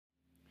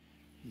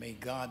May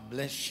God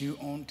bless you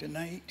on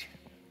tonight.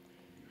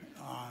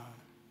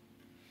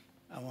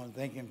 I want to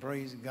thank and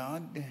praise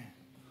God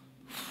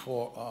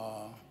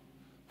for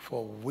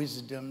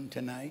wisdom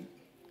tonight.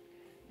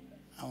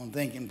 I want to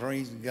thank and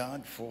praise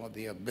God for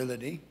the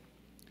ability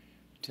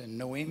to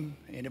know Him.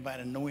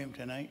 Anybody know Him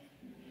tonight?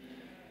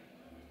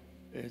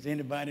 Is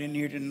anybody in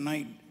here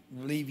tonight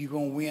believe you're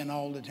going to win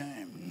all the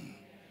time?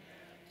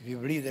 If you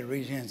believe that,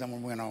 raise your hands. I'm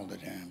going to win all the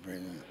time.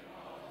 Praise God.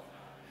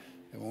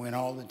 I'm going to win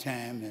all the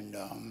time, and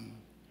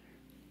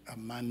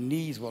my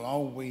needs will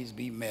always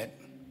be met,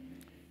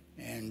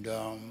 and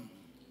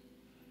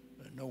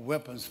no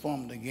weapons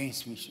formed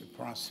against me shall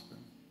prosper.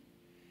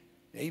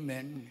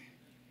 Amen.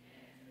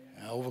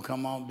 I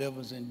overcome all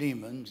devils and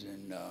demons,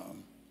 and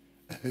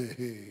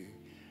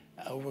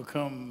I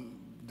overcome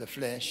the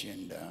flesh,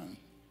 and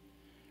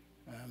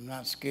I'm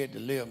not scared to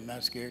live, I'm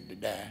not scared to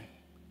die.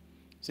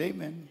 Say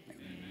amen.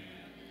 Amen.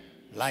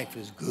 Life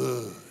is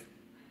good.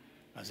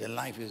 I said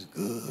life is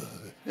good.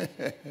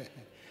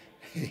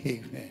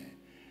 Amen.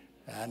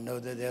 I know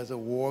that there's a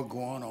war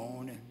going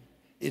on in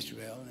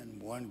Israel and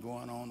one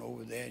going on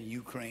over there in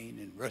Ukraine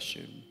and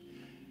Russia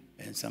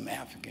and some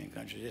African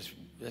countries.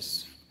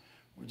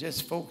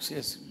 Just folks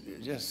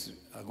just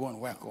are going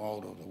wacko all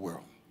over the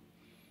world.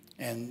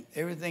 And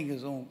everything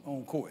is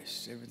on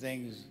course.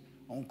 Everything is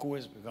on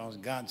course because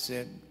God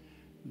said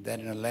that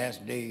in the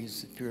last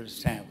days, the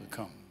fierce time will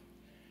come.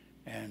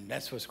 And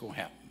that's what's going to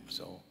happen.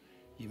 So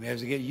you may have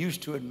to get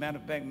used to it. Matter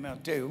of fact, I'll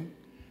tell you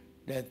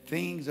that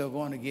things are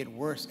going to get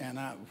worse. And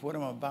what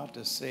I'm about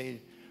to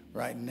say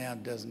right now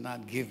does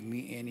not give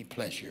me any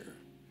pleasure.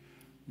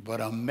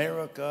 But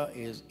America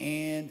is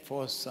in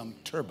for some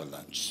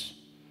turbulence.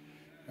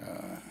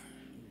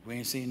 We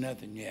ain't seen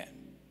nothing yet.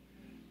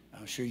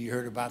 I'm sure you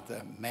heard about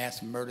the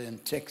mass murder in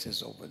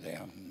Texas over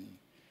there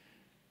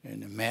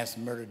and the mass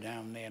murder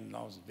down there in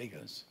Las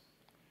Vegas.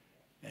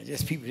 And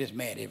just people just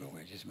mad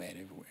everywhere,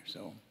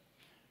 So,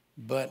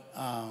 but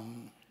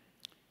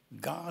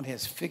God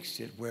has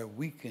fixed it where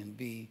we can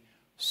be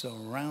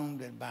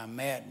surrounded by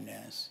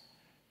madness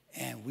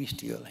and we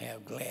still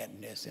have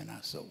gladness in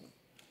our soul.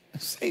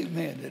 Say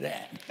amen to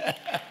that.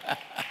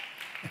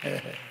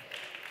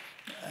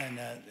 And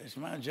it's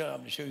my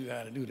job to show you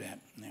how to do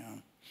that.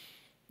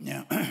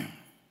 Now,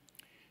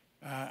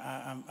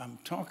 I'm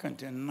talking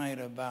tonight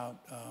about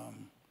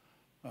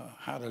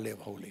how to live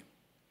holy.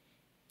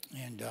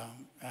 And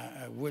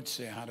I would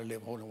say how to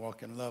live holy,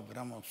 walk in love, but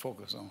I'm going to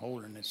focus on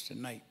holiness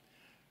tonight.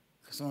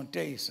 Because I'm going to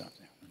tell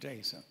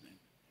you something.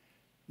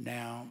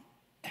 Now,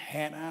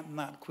 had I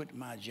not quit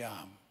my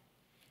job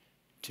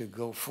to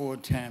go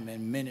full-time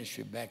in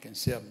ministry back in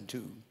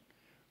 72,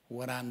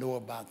 what I know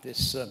about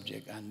this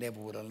subject, I never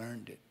would have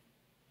learned it.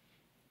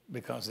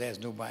 Because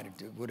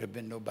would have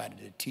been nobody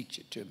to teach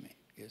it to me,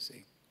 you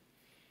see.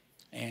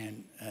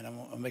 And I'm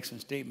going to make some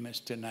statements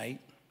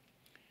tonight.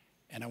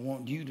 And I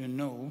want you to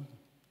know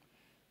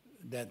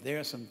that there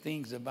are some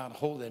things about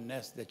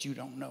holiness that you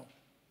don't know.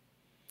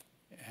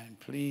 And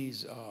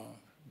please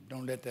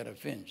don't let that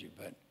offend you.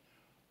 But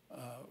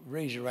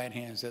raise your right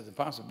hand and say the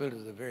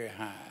possibilities are very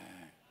high.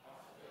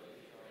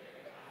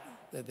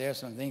 That there are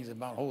some things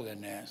about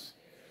holiness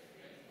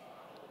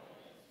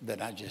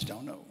that I just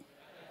don't know.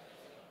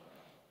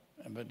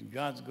 But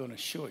God's going to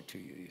show it to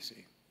you, you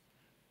see.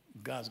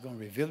 God's going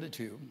to reveal it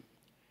to you.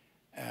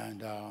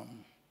 And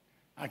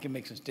I can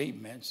make some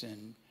statements,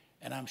 and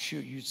I'm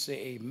sure you'd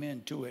say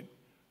amen to it.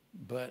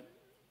 But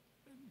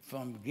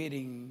from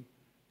getting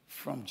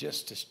from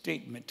just a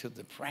statement to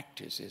the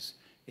practice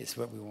is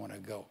where we want to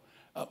go.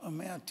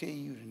 May I tell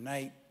you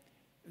tonight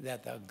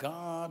that the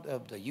God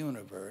of the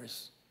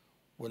universe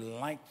would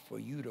like for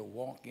you to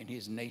walk in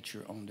his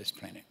nature on this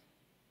planet.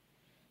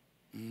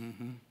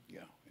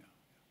 Yeah.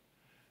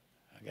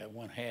 I got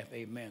one half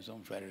amen, so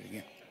I'm going to try it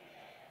again.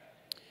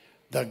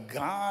 The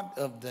God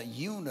of the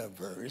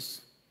universe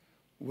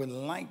would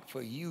like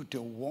for you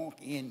to walk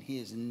in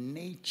his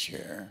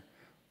nature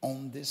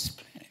on this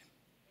planet.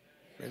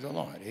 Praise the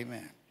Lord,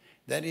 amen.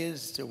 That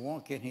is to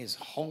walk in his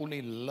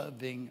holy,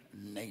 loving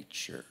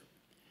nature.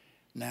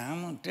 Now,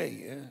 I'm going to tell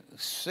you,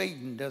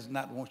 Satan does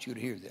not want you to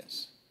hear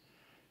this.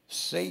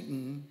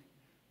 Satan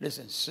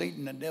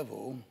the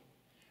devil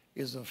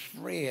is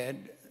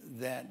afraid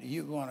that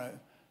you're going to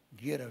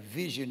get a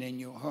vision in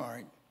your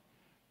heart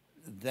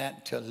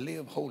that to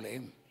live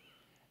holy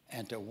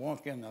and to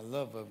walk in the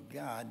love of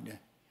God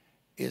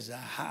is the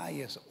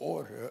highest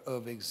order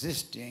of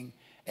existing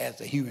as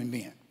a human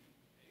being.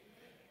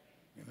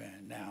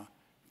 Amen. Now,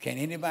 can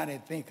anybody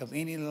think of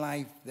any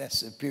life that's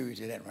superior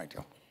to that right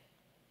there?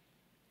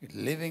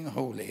 Living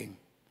holy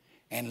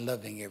and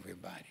loving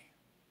everybody.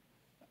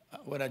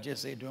 What I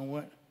just say, doing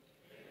what?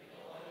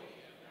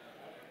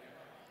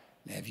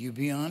 Now, if you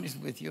be honest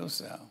with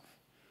yourself,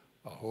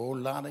 a whole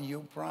lot of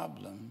your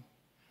problem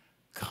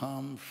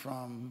come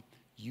from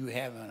you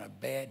having a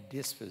bad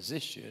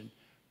disposition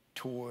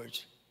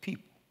towards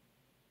people.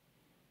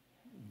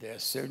 There are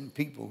certain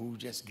people who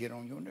just get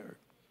on your nerve.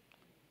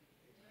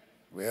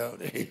 Well,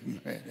 there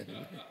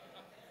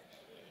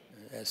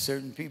are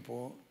certain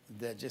people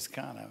that just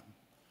kind of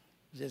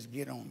just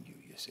get on you,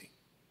 you see.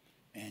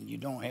 And you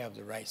don't have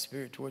the right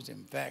spirit towards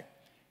him.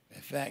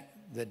 In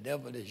fact, the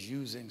devil is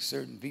using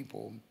certain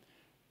people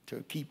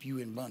to keep you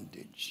in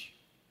bondage.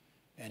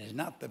 And it's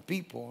not the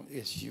people,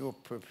 it's your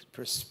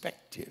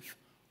perspective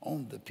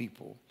on the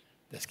people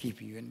that's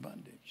keeping you in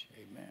bondage.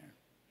 Amen.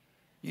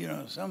 You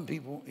know, some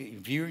people,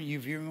 if you're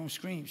going to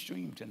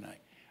stream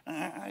tonight,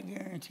 I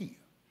guarantee you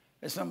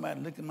that somebody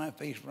look at my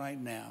face right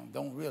now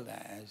don't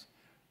realize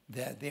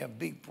that their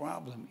big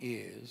problem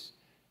is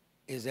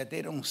that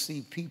they don't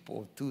see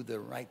people through the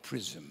right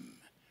prism.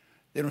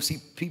 They don't see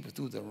people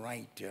through the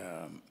right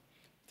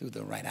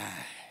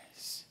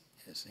eyes.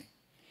 You see,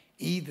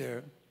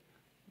 either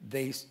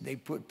they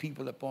put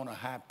people up on a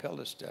high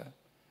pedestal,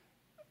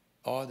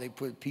 or they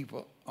put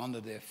people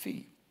under their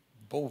feet.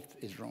 Both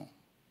is wrong.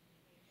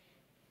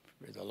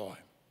 Praise the Lord.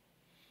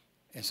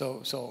 And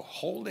so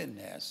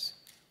holiness,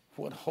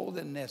 what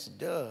holiness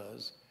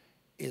does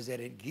is that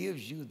it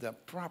gives you the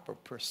proper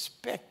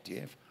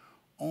perspective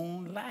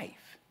on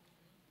life.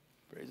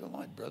 Praise the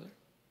Lord, brother.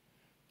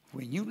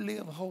 When you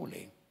live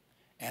holy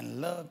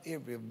and love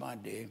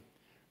everybody,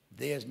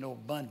 there's no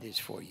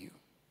bondage for you.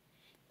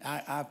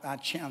 I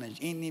challenge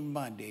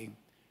anybody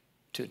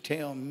to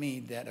tell me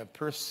that a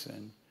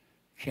person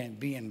can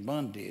be in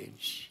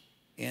bondage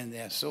in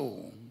their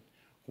soul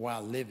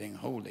while living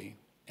holy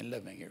and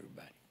loving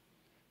everybody.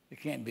 It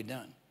can't be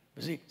done.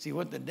 But see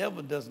what the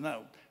devil does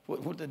not,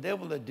 what the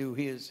devil will do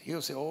is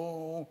he'll say,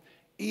 oh,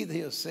 either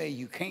he'll say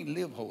you can't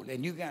live holy,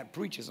 and you got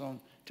preachers on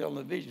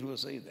television who will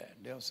say that.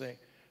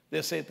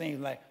 They'll say things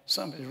like,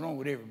 something's wrong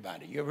with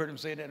everybody. You ever heard them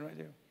say that right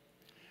there?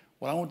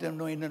 Well, I want them to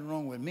know ain't nothing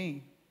wrong with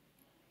me.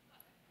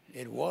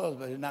 It was,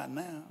 but it's not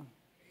now.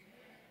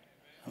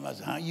 I'm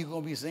like, how you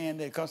going to be saying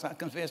that? Because I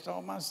confessed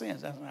all my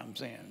sins. That's what I'm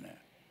saying now.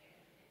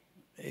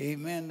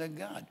 Amen to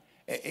God.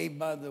 Hey,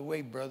 by the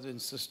way, brother and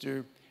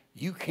sister,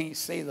 you can't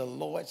say the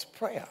Lord's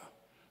Prayer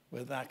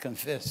without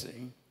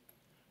confessing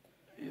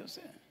your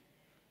sin.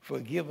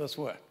 Forgive us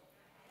what?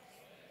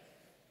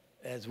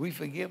 As we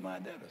forgive our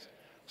debtors.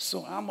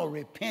 So I'm a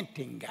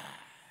repenting guy.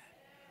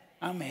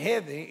 I'm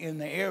heavy in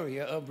the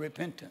area of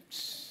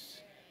repentance.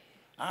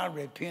 I'll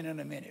repent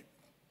in a minute.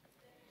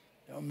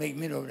 Don't make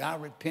me no, I'll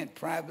repent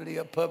privately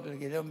or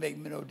publicly. It don't make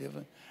me no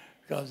difference.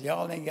 Because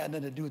y'all ain't got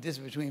nothing to do with this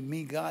between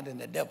me, God,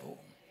 and the devil.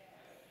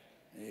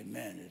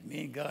 Amen. It's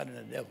me, God, and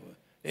the devil.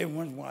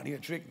 Everyone's want to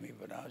trick me,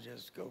 but I'll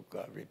just go,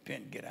 God,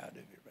 repent, get out of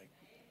it. Right?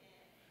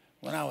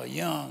 When I was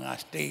young, I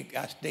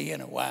stay in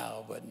a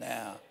while, but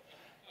now,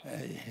 I'm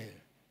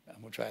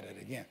going to try that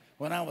again.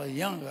 When I was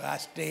younger, I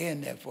stay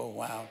in there for a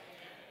while,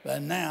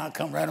 but now I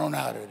come right on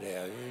out of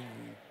there.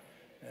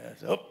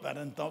 I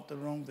done thought the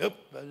wrong, I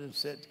done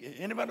said,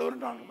 anybody know what I'm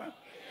talking about?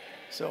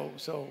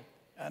 So,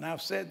 and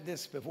I've said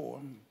this before,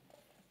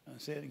 I'll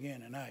say it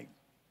again tonight.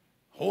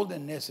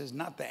 Holiness is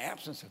not the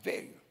absence of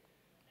failure.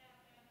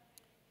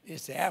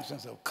 It's the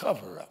absence of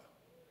cover-up.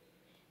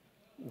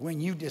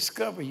 When you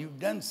discover you've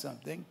done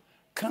something,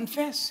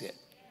 confess it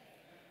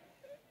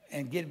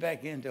and get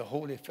back into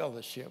holy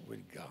fellowship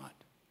with God.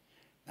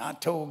 I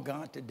told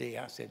God today,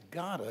 I said,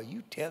 God, are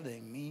you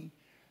telling me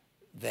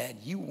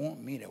that you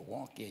want me to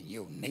walk in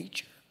your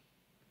nature?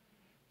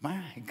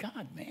 My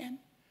God, man.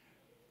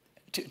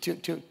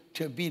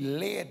 To be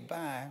led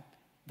by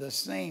the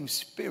same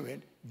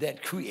spirit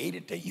that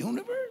created the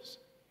universe?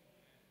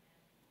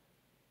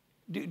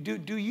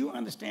 Do you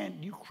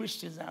understand, you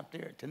Christians out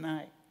there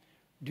tonight,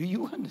 do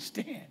you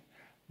understand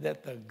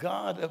that the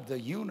God of the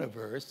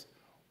universe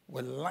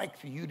would like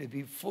for you to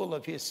be full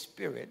of his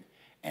spirit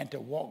and to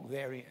walk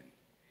therein?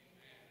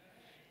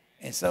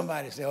 And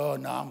somebody say, oh,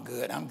 no, I'm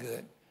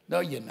good. No,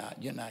 you're not.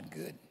 You're not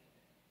good.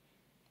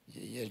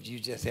 You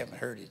just haven't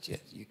heard it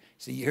yet.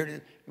 You heard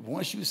it.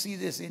 Once you see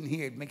this in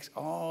here, it makes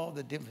all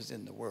the difference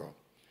in the world.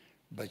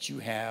 But you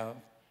have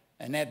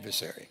an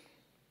adversary.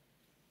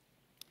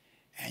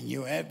 And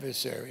your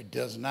adversary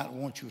does not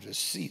want you to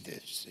see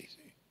this.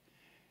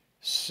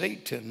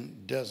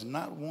 Satan does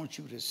not want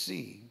you to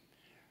see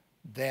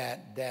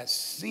that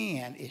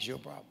sin is your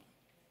problem.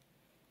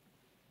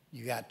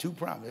 You got two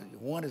problems.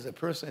 One is a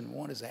person,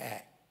 one is an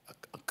act,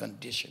 a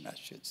condition, I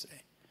should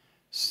say.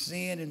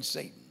 Sin and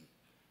Satan.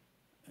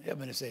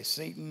 Everybody say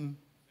Satan.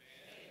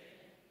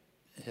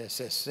 It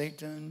says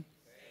Satan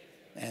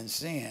and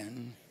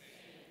sin.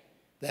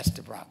 That's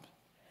the problem.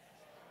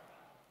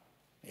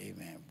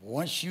 Amen.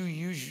 Once you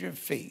use your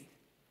faith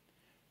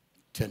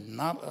to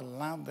not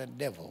allow the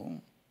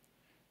devil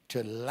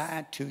to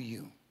lie to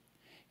you,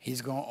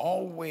 he's going to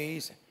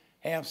always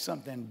have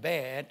something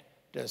bad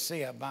to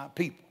say about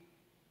people.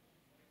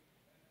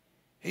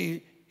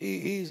 He's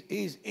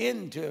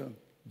into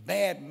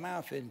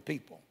bad-mouthing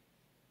people.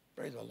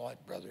 Praise the Lord,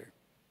 brother.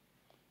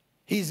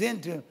 He's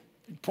into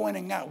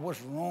pointing out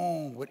what's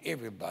wrong with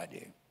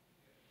everybody.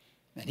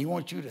 And he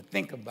wants you to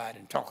think about it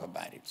and talk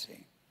about it,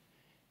 see.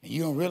 And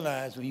you don't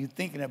realize when you're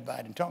thinking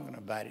about it and talking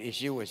about it,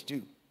 it's yours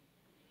too.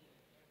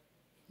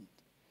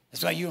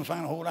 That's why you don't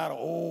find a whole lot of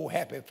old,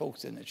 happy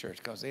folks in the church,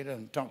 because they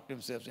done talk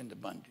themselves into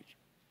bondage.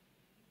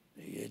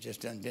 They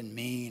just done been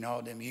mean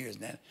all them years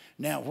now.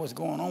 Now, what's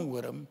going on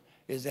with them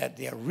is that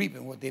they're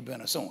reaping what they've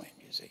been sowing,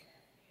 you see.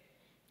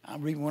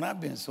 I'm reaping what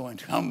I've been sowing.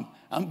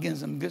 I'm getting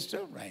some good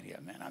stuff right here,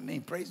 man. I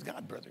mean, praise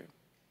God, brother.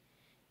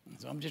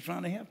 So I'm just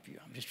trying to help you.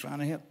 I'm just trying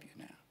to help you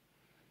now.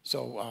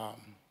 So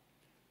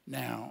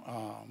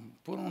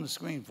put on the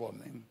screen for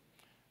me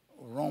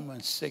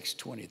Romans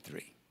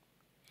 6:23.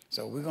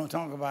 So we're going to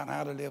talk about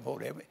how to live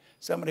holy.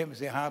 Somebody help me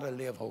say how to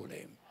live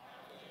holy.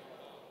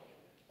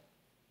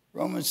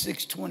 Romans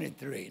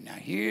 6:23. Now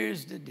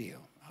here's the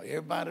deal.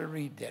 Everybody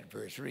read that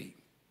verse. Read.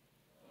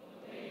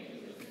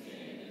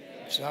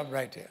 Stop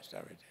right there.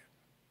 Stop right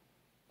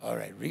there. All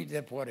right, read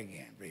that part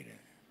again. Read it.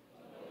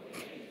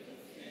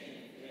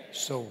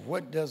 So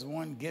what does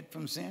one get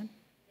from sin?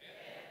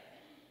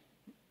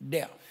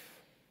 Death.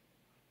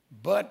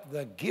 But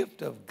the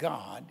gift of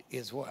God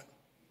is what?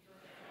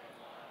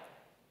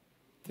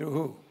 Through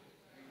who?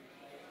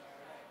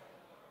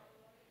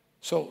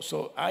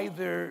 So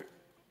either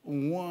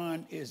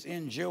one is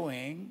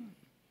enjoying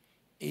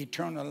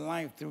eternal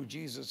life through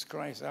Jesus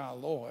Christ our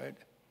Lord,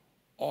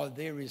 or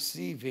they're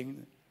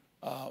receiving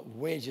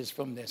wages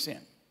from their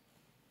sin.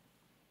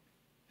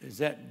 Does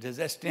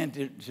that stand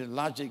to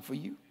logic for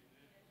you?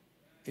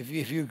 If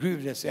you agree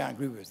with that, say I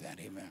agree with that.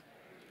 Amen.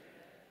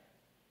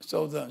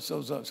 So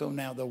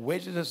now the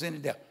wages of sin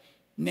is death.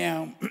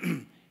 Now,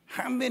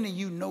 how many of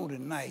you know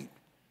tonight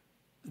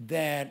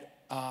that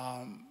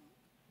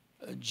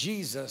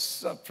Jesus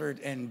suffered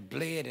and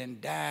bled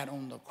and died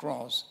on the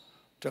cross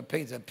to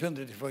pay the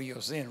penalty for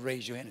your sin?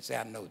 Raise your hand and say,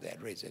 I know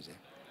that. Raise it.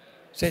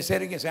 Say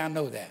it again. Say, I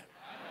know that.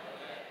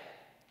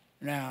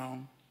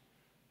 Now,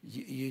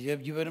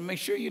 you better make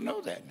sure you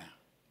know that now.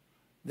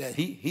 That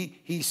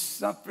he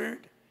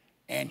suffered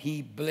and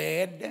he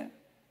bled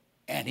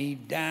and he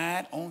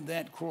died on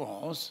that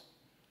cross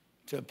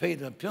to pay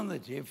the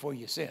penalty for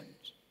your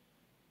sins.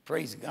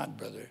 Praise God,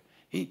 brother.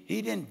 He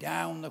didn't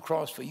die on the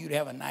cross for you to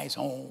have a nice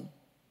home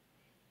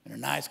and a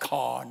nice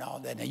car and all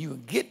that. Now, you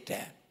can get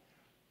that,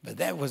 but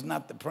that was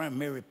not the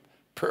primary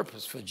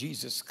purpose for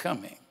Jesus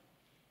coming.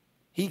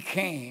 He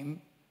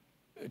came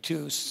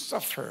to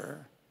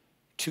suffer,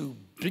 to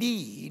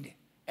bleed,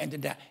 and to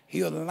die.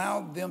 He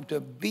allowed them to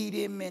beat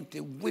him and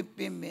to whip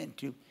him and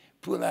to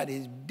pull out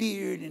his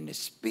beard and to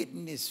spit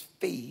in his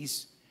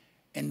face,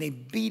 and they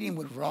beat him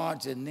with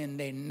rods, and then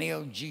they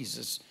nailed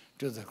Jesus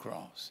to the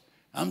cross.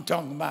 I'm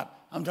talking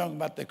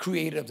about the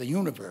creator of the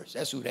universe.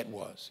 That's who that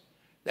was.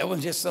 That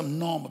wasn't just some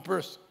normal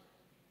person.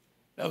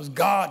 That was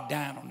God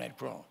dying on that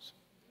cross.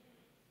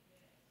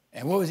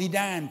 And what was he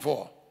dying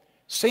for?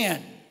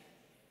 Sin.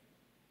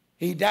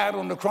 He died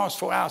on the cross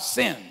for our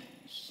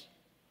sins.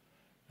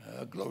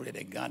 Glory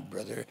to God,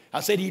 brother. I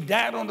said he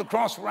died on the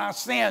cross for our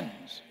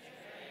sins.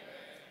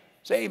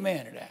 Say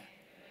amen to that.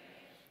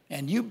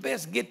 And you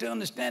best get to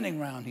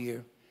understanding around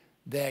here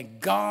that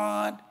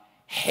God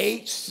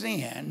hates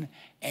sin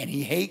and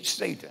he hates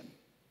Satan.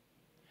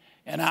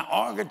 And I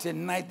argue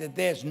tonight that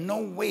there's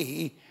no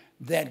way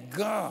that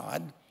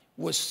God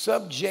would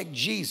subject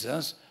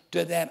Jesus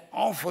to that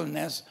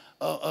awfulness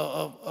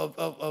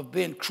of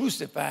being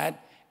crucified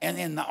and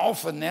in the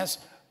awfulness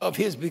of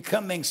his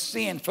becoming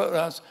sin for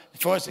us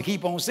to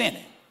keep on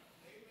sinning.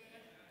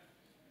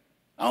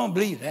 I don't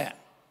believe that.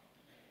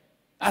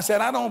 I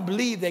said, I don't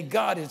believe that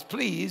God is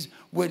pleased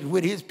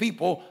with his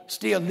people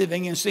still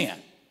living in sin.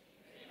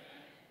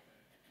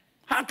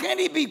 How can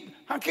he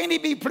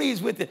be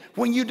pleased with it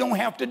when you don't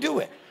have to do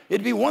it?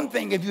 It'd be one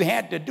thing if you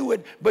had to do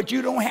it, but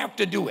you don't have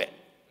to do it.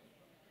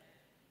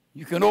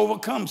 You can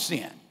overcome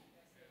sin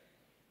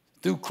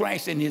through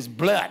Christ and his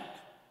blood.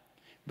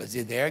 But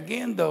see, there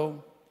again,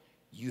 though,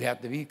 you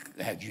have to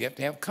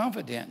have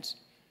confidence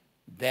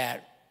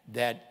that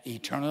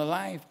eternal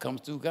life comes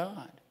through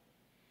God.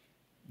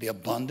 The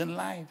abundant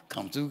life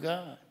comes through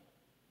God.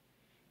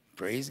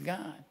 Praise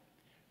God.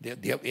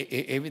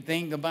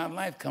 Everything about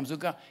life comes through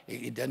God.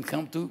 It doesn't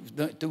come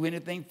through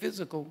anything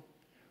physical.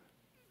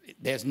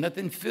 There's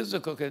nothing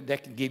physical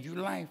that can give you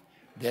life.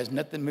 There's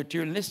nothing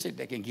materialistic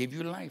that can give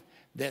you life.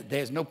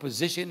 There's no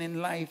position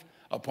in life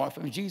apart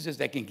from Jesus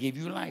that can give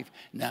you life.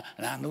 Now,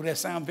 and I know that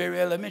sounds very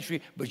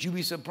elementary, but you'd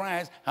be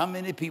surprised how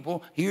many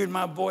people hearing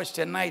my voice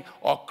tonight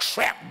are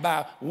trapped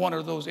by one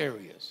of those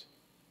areas.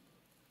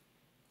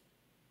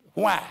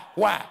 Why?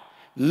 Why?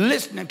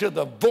 Listening to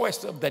the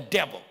voice of the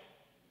devil.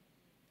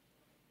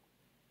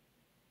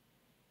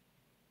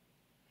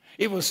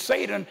 It was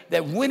Satan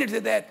that went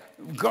into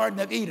that Garden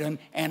of Eden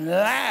and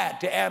lied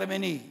to Adam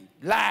and Eve,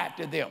 lied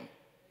to them.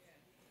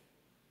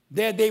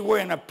 There they were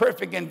in a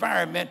perfect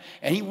environment,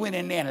 and he went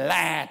in there and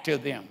lied to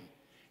them.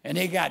 And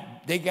they got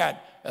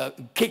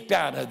kicked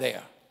out of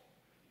there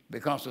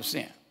because of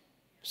sin.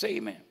 Say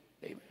amen.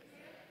 Amen.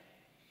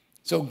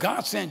 So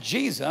God sent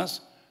Jesus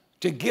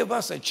to give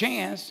us a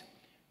chance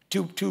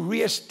to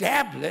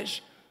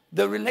reestablish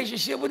the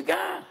relationship with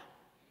God.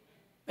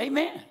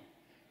 Amen.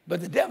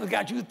 But the devil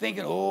got you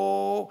thinking,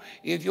 oh,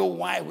 if your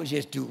wife would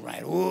just do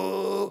right.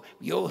 Oh,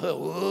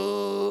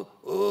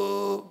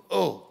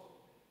 oh.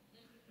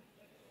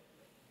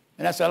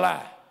 And that's a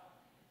lie.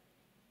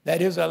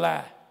 That is a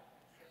lie.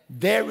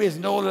 There is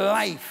no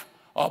life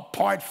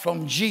apart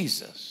from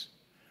Jesus.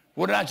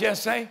 What did I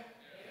just say?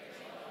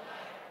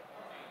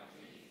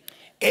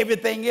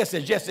 Everything else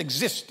is just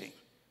existing.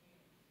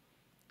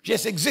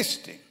 Just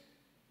existing.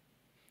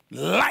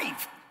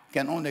 Life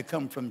can only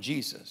come from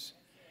Jesus.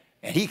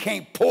 And he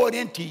can't pour it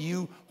into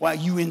you while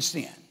you in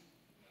sin.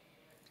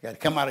 You got to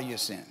come out of your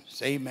sin.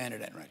 Say amen to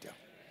that right there.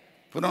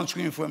 Put on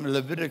screen for me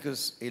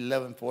Leviticus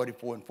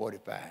 11:44 and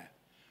 45.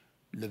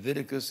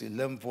 Leviticus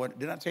 11:40.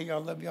 Did I tell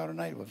y'all I love y'all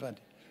tonight? I'm going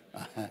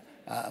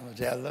to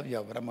say I love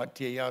y'all, but I'm going to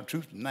tell y'all the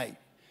truth tonight.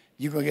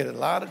 You're going to get a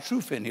lot of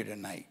truth in here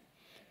tonight.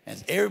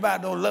 And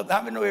everybody don't love,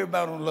 how many know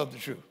everybody don't love the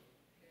truth?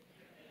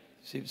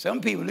 See, some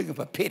people are looking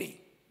for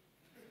pity.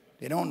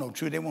 They don't know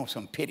truth. They want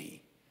some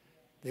pity.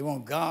 They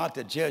want God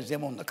to judge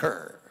them on the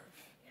curve.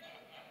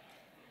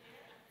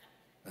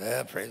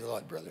 Well, praise the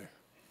Lord, brother.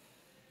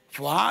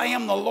 For I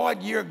am the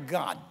Lord your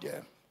God.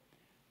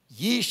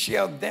 Ye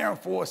shall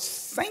therefore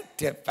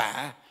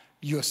sanctify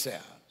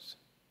yourselves.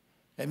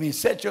 That means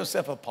set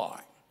yourself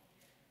apart.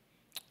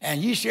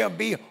 And ye shall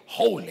be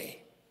holy,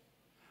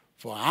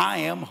 for I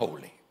am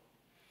holy.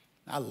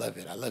 I love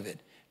it. I love it.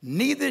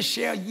 Neither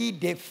shall ye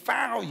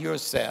defile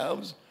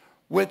yourselves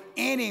with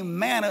any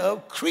manner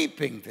of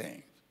creeping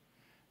things.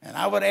 And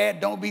I would add,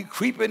 don't be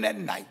creeping at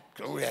night.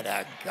 Glory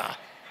to God.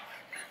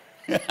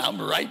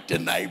 I'm right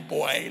tonight,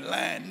 boy. I ain't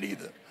lying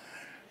neither.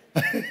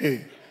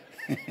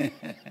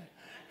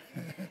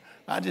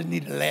 I just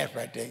need to laugh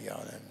right there,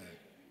 y'all.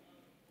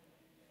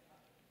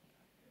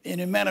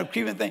 Any manner of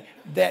creeping thing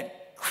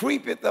that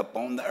creepeth up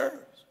on the earth.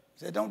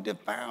 So don't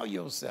defile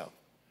yourself.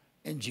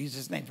 In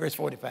Jesus' name. Verse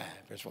 45.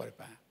 Verse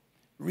 45.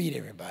 Read,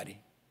 everybody.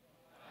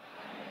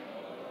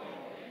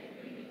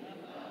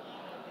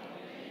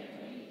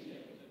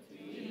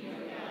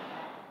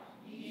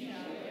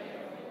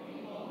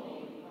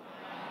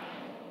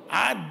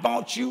 I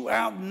bought you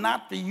out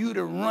not for you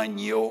to run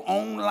your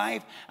own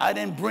life. I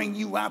didn't bring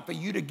you out for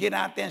you to get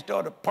out there and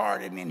start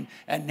partying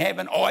and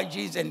having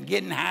orgies and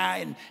getting high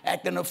and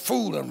acting a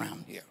fool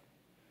around here.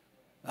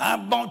 I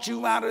bought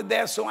you out of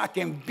there so I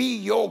can be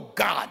your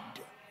God.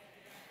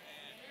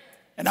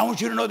 And I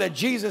want you to know that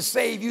Jesus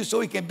saved you so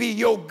he can be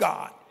your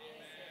God.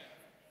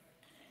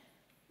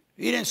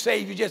 He didn't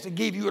save you just to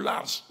give you a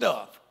lot of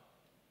stuff.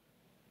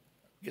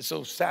 Get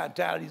so tired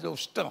of these old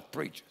stuff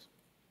preachers.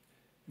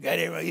 You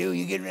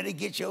getting ready to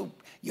get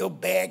your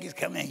bag is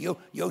coming in.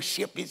 Your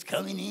ship is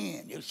coming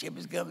in. Your ship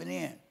is coming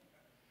in.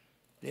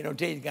 They don't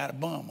tell you got a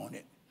bum on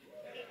it.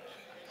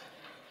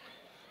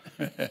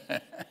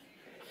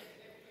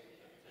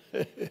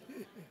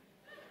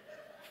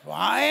 For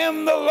I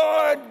am the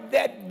Lord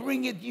that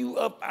bringeth you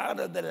up out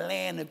of the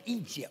land of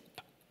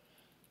Egypt.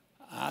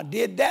 I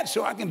did that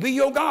so I can be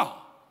your God.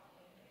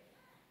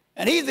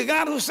 And he's the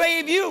God who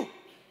saved you.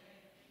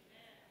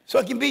 So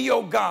I can be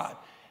your God.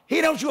 He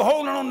don't want you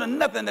holding on to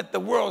nothing that the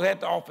world had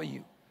to offer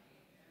you.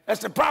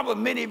 That's the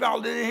problem many of y'all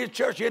did in his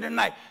church here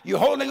tonight. You're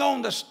holding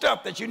on to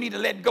stuff that you need to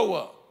let go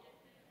of.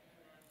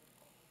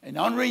 And the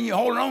only reason you're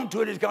holding on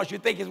to it is because you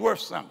think it's worth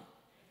something.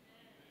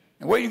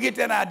 And where do you get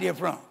that idea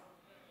from?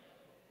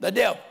 The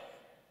devil.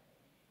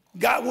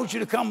 God wants you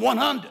to come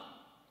 100.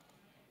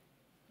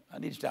 I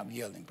need to stop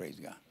yelling, praise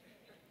God.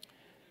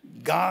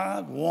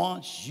 God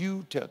wants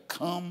you to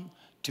come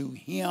to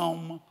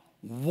him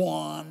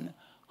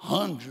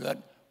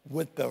 100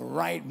 with the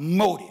right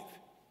motive.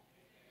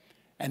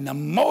 And the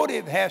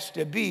motive has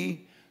to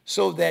be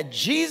so that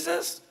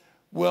Jesus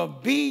will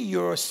be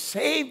your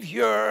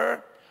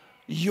Savior,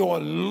 your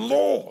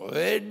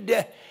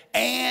Lord,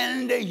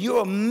 and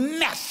your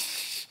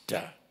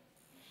Master.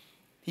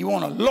 He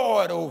wants a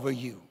Lord over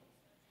you.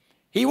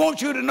 He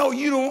wants you to know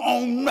you don't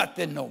own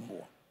nothing no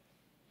more.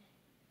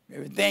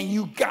 Everything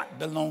you got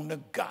belongs to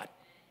God.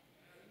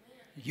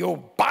 Your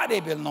body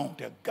belongs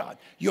to God.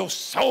 Your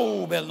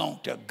soul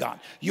belongs to God.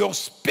 Your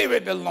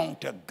spirit belongs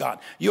to God.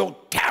 Your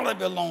talent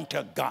belongs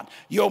to God.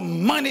 Your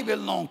money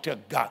belongs to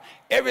God.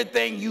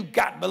 Everything you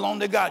got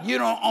belongs to God. You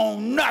don't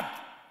own nothing.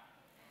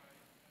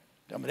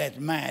 Tell me that's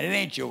mine. It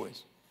ain't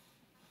yours.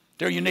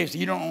 Tell your neighbor,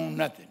 you don't own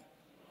nothing.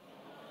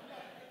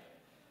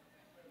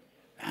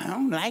 I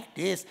don't like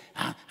this.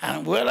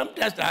 Well, I'm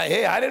just,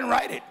 hey, I didn't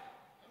write it.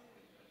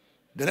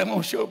 But I'm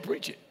going to sure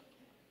preach it.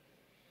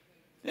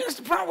 That's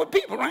the problem with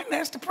people, right?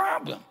 That's the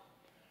problem.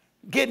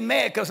 Getting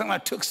mad because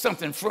somebody took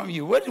something from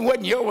you.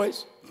 Wasn't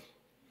yours.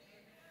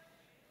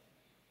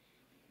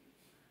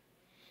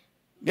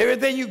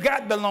 Everything you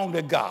got belonged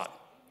to God.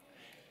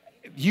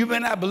 You may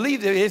not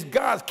believe that it's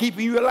God's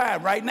keeping you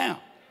alive right now.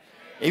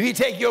 If you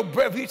take your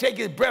breath, if you take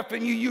his breath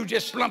from you, you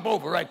just slump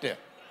over right there.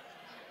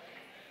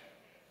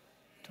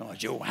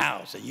 It's your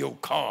house and your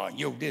car and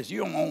your this.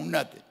 You don't own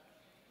nothing.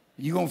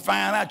 You're going to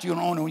find out you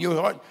don't own it. When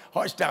your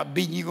heart stops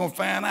beating, you're going to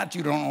find out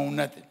you don't own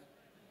nothing.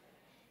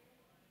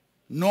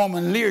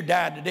 Norman Lear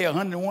died today,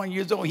 101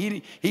 years old.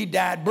 He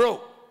died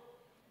broke.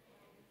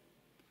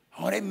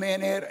 Oh, that man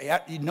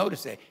had, you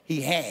notice that,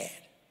 he had.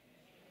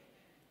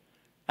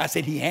 I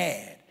said he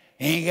had.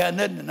 He ain't got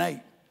nothing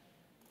tonight.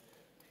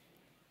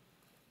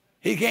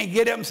 He can't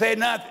get up and say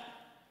nothing.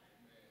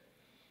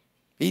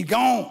 He's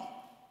gone.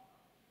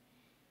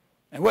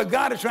 And what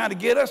God is trying to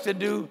get us to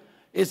do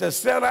It's a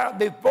sell out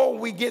before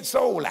we get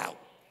sold out.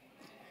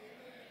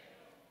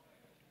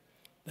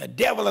 The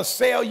devil will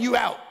sell you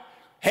out,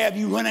 have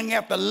you running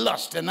after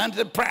lust and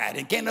under pride,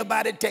 and can't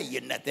nobody tell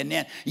you nothing.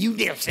 Then you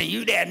there, say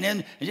you there, and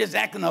then just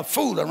acting a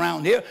fool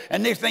around here.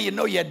 And next thing you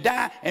know, you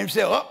die, and you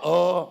say,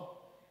 uh-oh.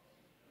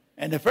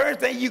 And the first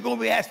thing you're going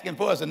to be asking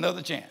for is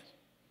another chance.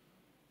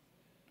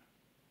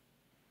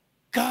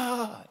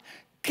 God,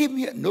 give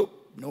me a,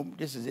 nope,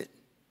 this is it.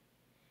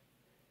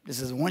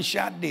 This is a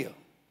one-shot deal.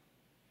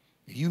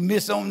 If you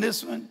miss on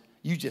this one,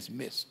 you just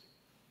missed.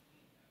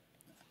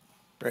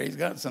 Praise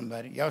God,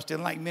 somebody. Y'all still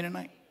like me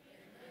tonight?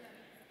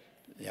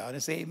 Y'all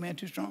didn't say amen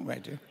too strong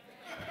right there.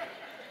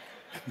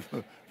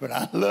 But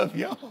I love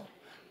y'all.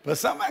 But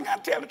somebody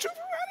got to tell the truth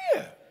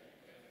around here.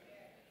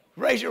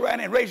 Raise your right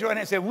hand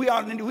and say, we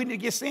need to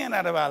get sin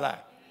out of our life.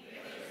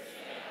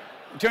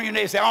 Turn your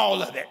neighbor and say,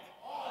 all of it.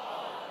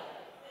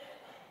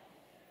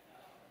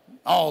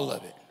 All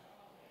of it.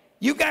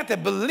 You got to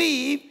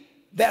believe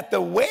that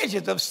the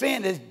wages of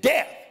sin is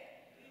death.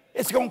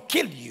 It's going to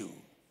kill you.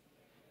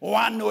 Oh,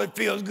 I know it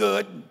feels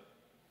good,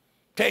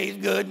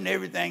 tastes good and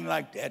everything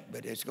like that,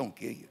 but it's going to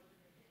kill you.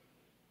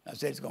 I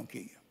said it's going to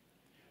kill you.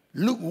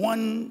 Luke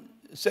 1,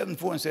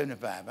 74 and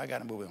 75. I got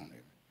to move on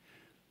here.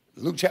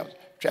 Luke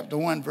chapter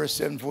 1, verse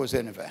 74 and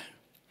 75.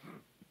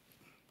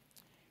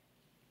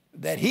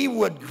 That he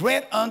would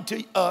grant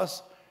unto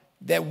us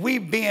that we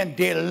being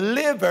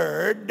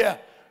delivered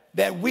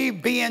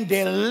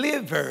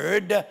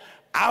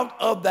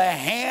out of the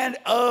hand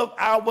of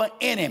our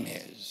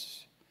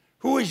enemies.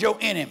 Who is your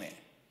enemy?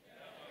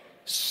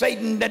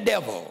 Satan the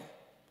devil.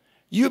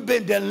 You've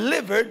been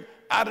delivered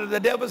out of the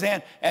devil's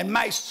hand and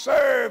might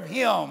serve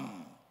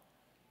him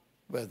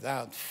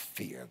without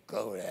fear.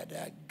 Go at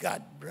that.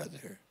 God,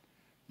 brother,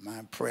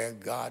 my prayer,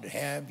 God,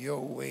 have your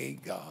way,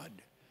 God,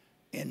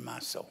 in my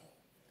soul.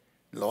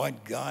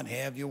 Lord God,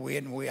 have your way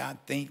in the way I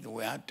think, the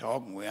way I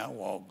talk, and the way I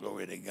walk.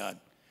 Glory to God.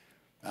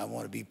 I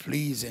want to be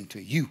pleasing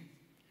to you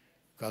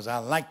because I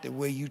like the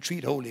way you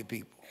treat holy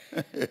people.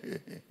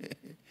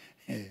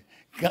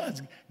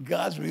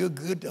 God's real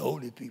good to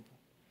holy people.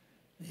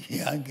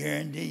 Yeah, I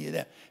guarantee you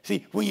that.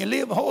 See, when you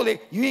live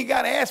holy, you ain't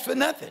got to ask for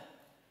nothing.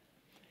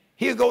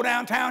 He'll go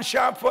downtown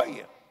shop for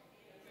you.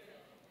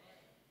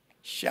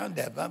 Shout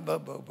that.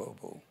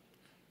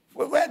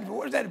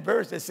 What's that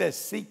verse that says,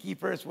 seek ye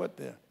first what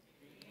the?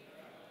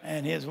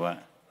 And here's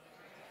what?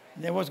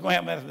 Then what's going to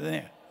happen after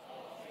there?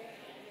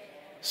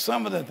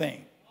 Some of the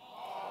things.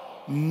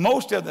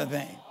 Most of the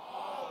things.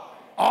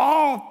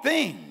 All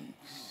things.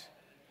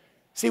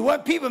 See,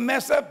 what people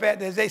mess up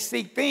at is they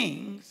seek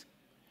things,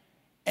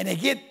 and they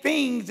get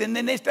things, and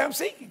then they stop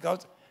seeking.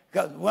 Because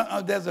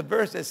there's a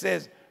verse that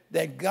says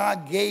that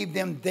God gave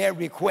them their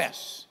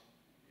requests,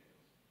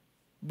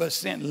 but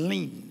sent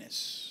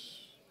leanness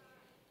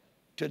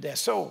to their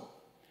soul.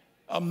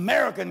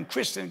 American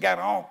Christians got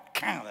all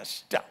kind of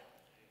stuff.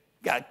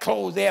 Got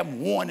clothes they haven't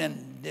worn,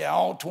 and they're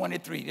all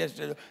 23.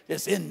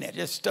 Just in there,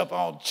 just stuff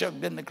all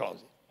chucked in the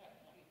closet.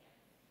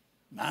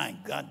 My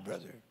God,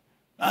 brother.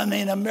 I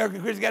mean,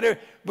 American Christians got it,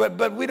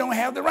 but we don't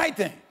have the right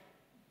thing.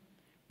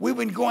 We've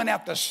been going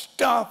after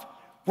stuff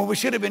when we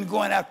should have been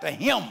going after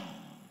him.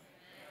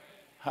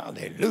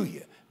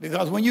 Hallelujah.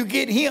 Because when you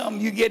get him,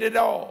 you get it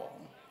all.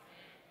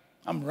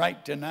 I'm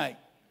right tonight.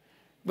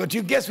 But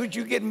you guess what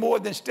you get more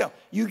than stuff?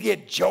 You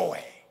get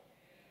joy.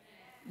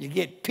 You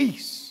get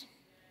peace.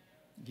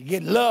 You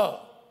get love.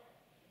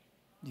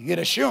 You get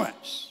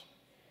assurance.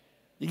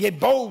 You get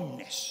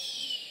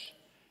boldness.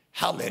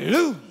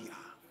 Hallelujah.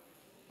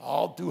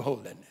 All through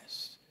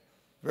holiness.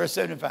 Verse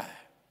 75.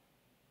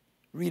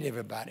 Read,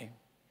 everybody.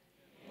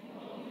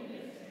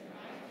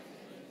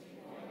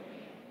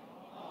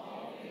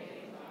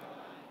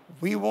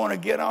 We want to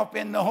get off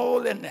into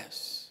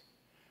holiness.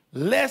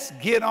 Let's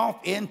get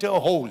off into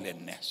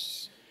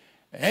holiness.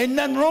 Ain't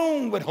nothing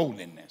wrong with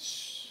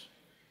holiness.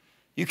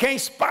 You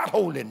can't spot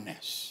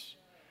holiness.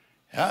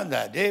 Now,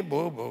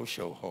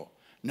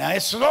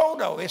 it's slow,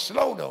 though. It's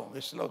slow,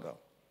 though.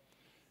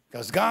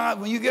 Because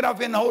God, when you get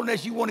off in the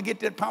holiness, you want to get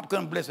that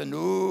popcorn blessing.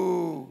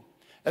 No,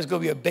 that's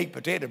going to be a baked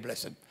potato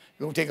blessing. It's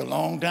going to take a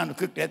long time to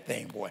cook that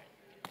thing, boy.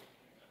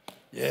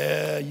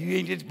 Yeah, you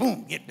ain't just,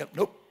 boom, get up.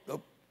 Nope.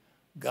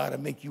 God will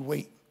make you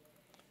wait.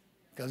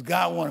 Because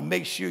God want to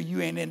make sure you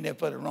ain't in there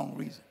for the wrong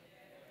reason.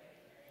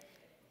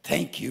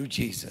 Thank you,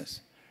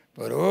 Jesus.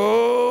 But,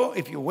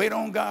 if you wait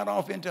on God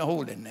off into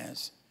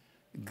holiness,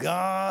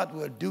 God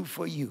will do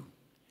for you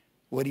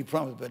what he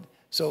promised. But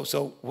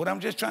so what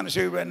I'm just trying to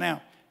show you right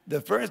now, the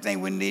first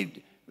thing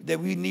that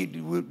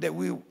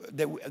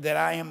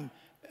I am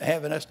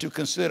having us to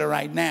consider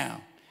right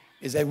now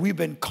is that we've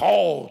been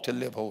called to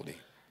live holy.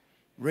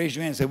 Raise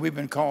your hand and say, we've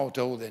been called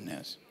to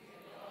holiness.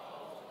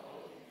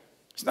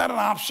 It's not an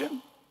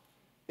option.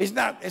 It's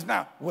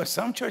not. Well,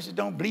 some churches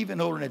don't believe in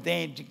holiness. They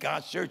ain't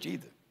God's church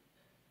either.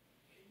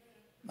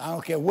 I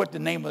don't care what the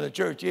name of the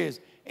church is.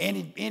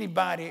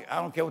 Anybody,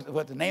 I don't care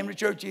what the name of the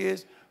church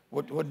is,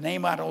 what the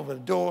name out over the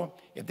door.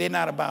 If they're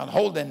not about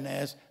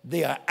holiness,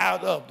 they are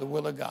out of the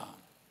will of God.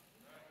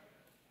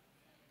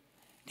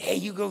 There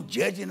you go,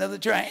 judging other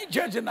church. I ain't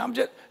judging. I'm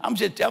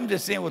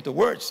just saying what the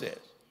word says.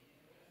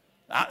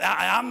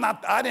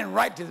 I didn't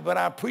write this, but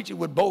I preach it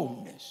with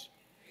boldness.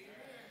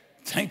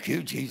 Thank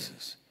you,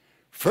 Jesus.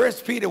 1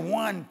 Peter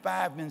 1,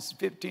 5 and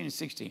 15 and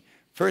 16.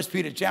 1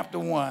 Peter chapter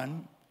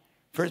 1,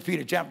 verse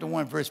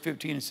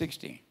 15 and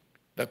 16.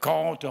 The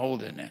call to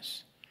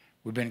holiness.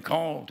 We've been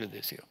called to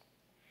this here.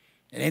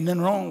 There ain't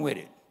nothing wrong with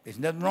it. There's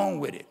nothing wrong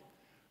with it.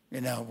 You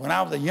know, when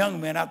I was a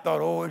young man, I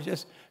thought, oh, it's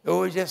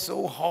just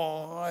so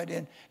hard.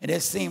 And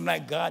it seemed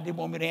like God didn't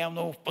want me to have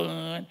no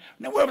fun.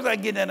 Now, where was I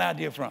getting that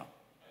idea from?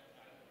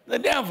 The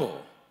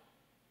devil.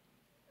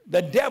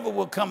 The devil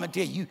will come and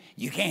tell you,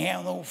 you can't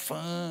have no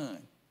fun.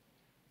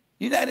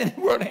 You're not in the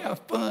world to have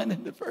fun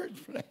in the first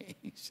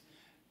place.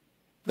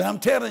 But I'm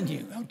telling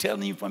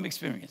you from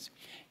experience,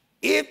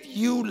 if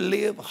you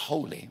live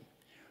holy,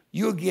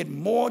 you'll get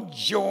more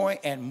joy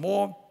and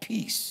more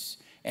peace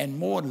and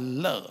more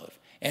love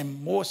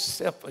and more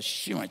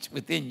self-assurance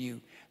within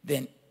you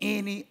than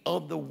any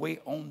other way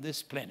on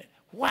this planet.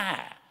 Why?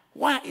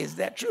 Why is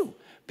that true?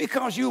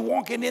 Because you're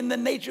walking in the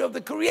nature of the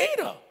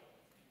Creator.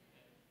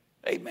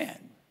 Amen.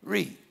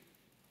 Read.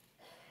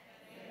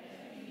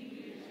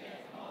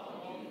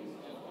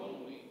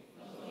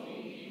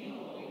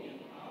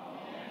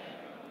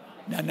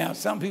 Now,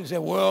 some people say,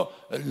 well,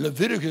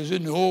 Leviticus is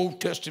in the Old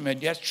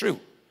Testament. That's true.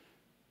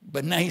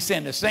 But now he's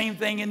saying the same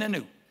thing in the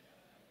New.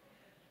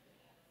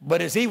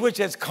 But as he which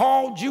has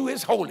called you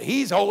is holy.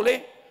 He's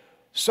holy.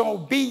 So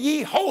be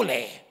ye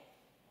holy.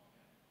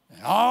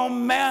 And all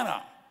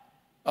manner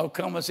of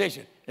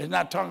conversation. It's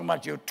not talking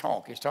about your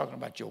talk. It's talking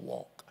about your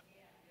walk.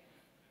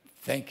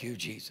 Thank you,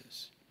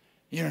 Jesus.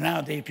 You know,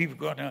 nowadays people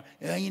go out there,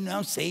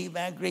 I'm saved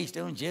by grace.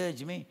 Don't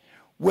judge me.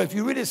 Well, if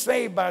you're really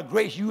saved by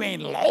grace, you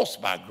ain't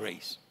lost by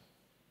grace.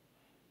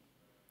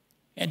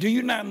 And do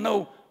you not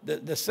know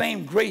the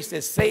same grace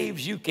that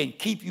saves you can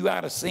keep you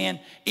out of sin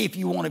if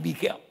you want to be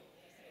kept?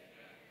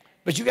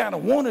 But you got to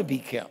want to be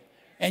kept.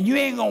 And you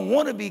ain't going to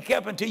want to be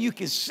kept until you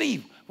can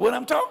see what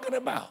I'm talking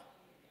about.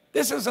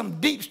 This is some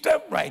deep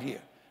stuff right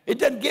here. It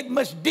doesn't get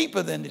much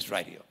deeper than this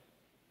right here.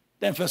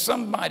 Than for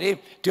somebody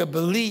to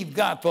believe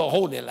God for a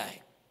holy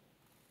life.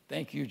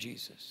 Thank you,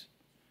 Jesus.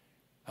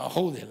 A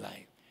holy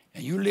life.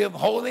 And you live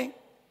holy,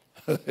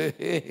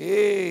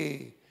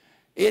 it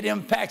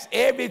impacts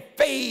every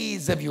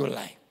phase of your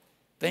life.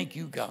 Thank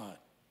you, God.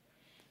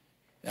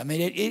 I mean,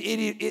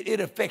 it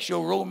affects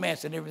your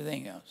romance and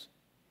everything else.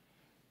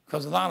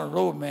 Because a lot of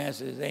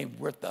romances ain't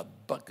worth a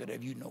bucket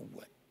of you know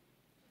what.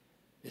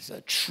 It's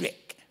a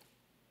trick.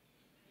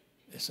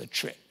 It's a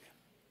trick.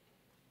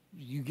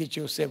 You get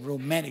yourself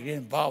romantically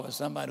involved with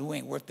somebody who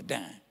ain't worth the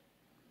dime.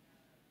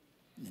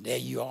 And there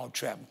you all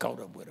trapped and caught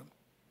up with them.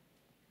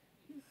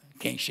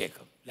 Can't shake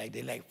them. Like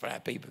they like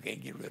fried paper,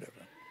 can't get rid of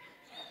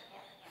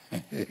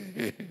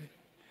them.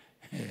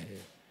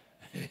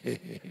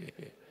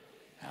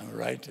 I'm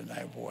right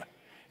tonight, boy.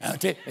 I'll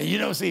tell you, and you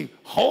know, see,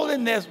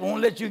 holiness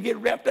won't let you get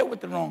wrapped up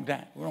with the wrong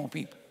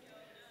people.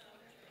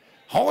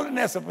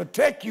 Holiness will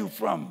protect you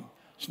from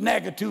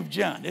Snaggletooth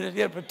John.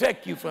 It'll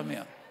protect you from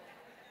him.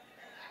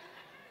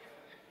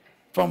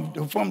 From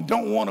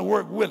don't want to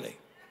work Willie.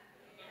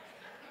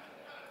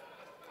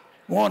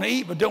 Want to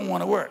eat but don't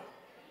want to work.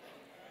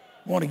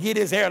 Want to get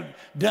his hair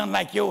done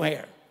like your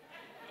hair.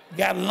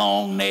 Got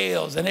long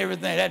nails and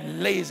everything. That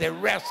lazy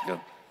rascal.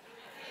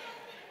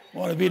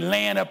 Want to be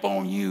laying up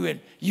on you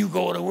and you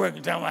go to work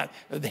and talking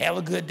about, have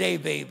a good day,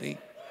 baby.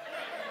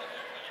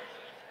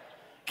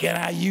 Can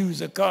I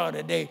use a car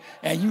today?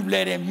 And you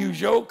let him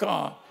use your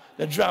car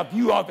to drop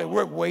you off at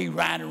work where he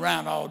riding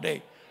around all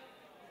day.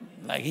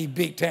 Like he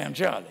big time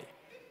Charlie.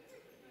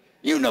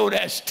 You know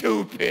that's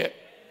stupid.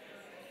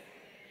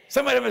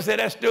 Somebody ever said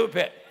that's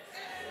stupid?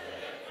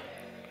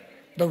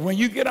 But when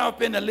you get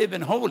off into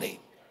living holy,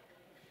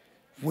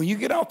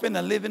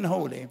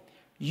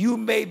 you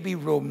may be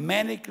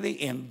romantically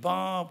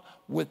involved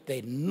with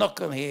a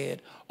knucklehead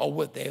or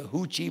with a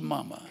hoochie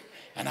mama.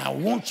 And I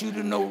want you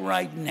to know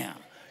right now,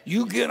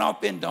 you get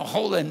off into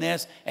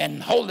holiness,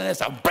 and holiness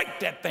will break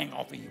that thing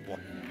off of you, boy.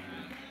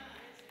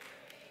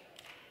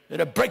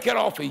 It'll break it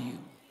off of you.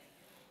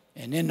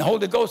 And then the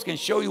Holy Ghost can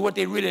show you what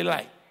they really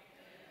like.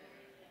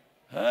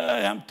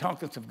 I'm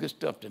talking some good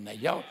stuff tonight.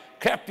 Y'all,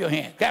 clap your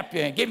hand.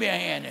 Give me a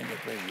hand in the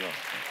praise,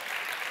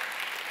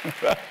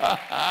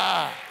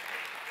 y'all.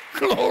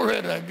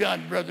 Glory to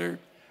God, brother.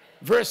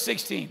 Verse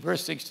 16.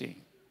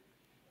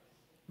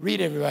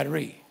 Read, everybody,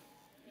 read.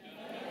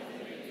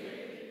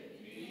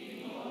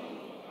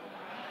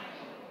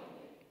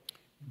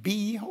 Be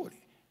ye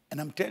holy. And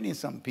I'm telling you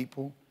something,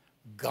 people,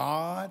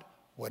 God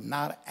would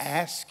not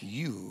ask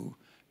you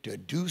to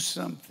do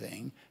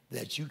something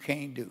that you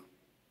can't do.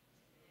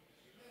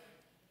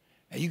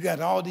 And you got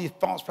all these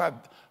false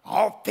prophets.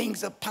 All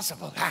things are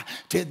possible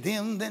to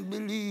them that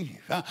believe.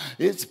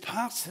 It's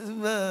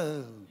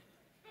possible.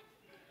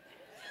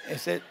 It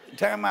said,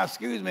 tell me,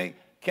 excuse me,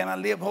 can I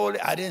live holy?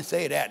 I didn't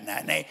say that.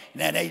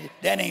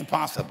 That ain't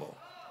possible.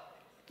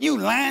 You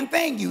lying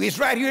thing, you. It's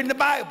right here in the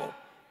Bible.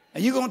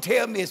 And you're going to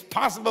tell me it's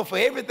possible for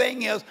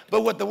everything else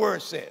but what the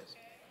word says.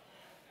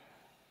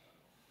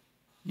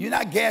 You're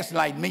not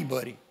gaslighting me,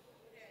 buddy.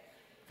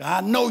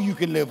 I know you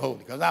can live holy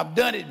because I've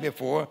done it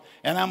before,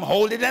 and I'm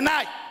holy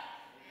tonight.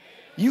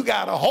 You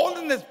got a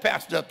holiness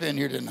pastor up in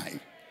here tonight.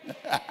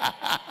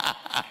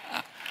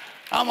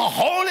 I'm a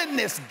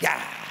holiness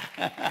guy.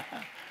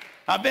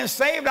 I've been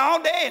saved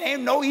all day, and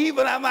ain't no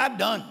evil have I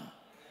done.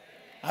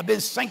 I've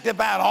been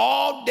sanctified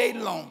all day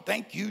long.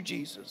 Thank you,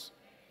 Jesus.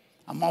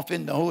 I'm off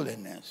into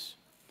holiness.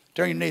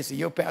 Turn your neighbor and say,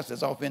 your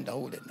pastor's off into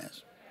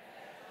holiness.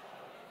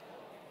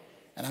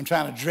 And I'm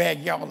trying to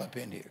drag y'all up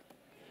in here.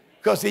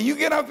 Because if you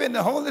get up in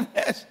the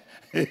holiness,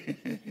 if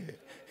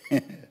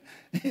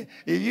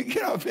you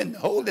get up in the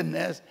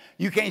holiness,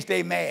 you can't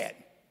stay mad.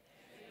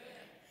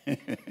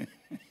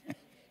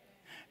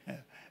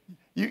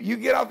 you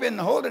get up in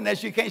the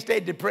holiness, you can't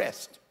stay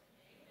depressed.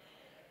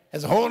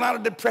 There's a whole lot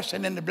of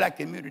depression in the black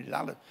community,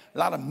 a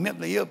lot of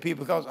mentally ill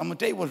people, because I'm going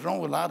to tell you what's wrong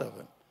with a lot of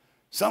them.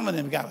 Some of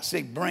them got a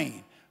sick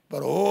brain,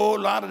 but a whole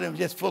lot of them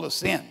just full of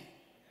sin.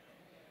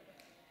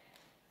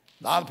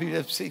 A lot of people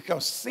just see,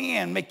 because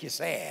sin make you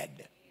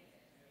sad.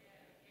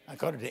 I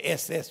call it the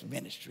SS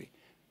ministry.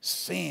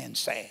 Sin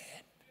sad.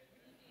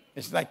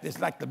 It's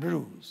like the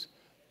blues.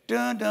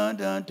 Dun, dun,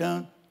 dun,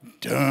 dun,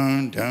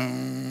 dun,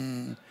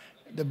 dun.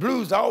 The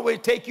blues always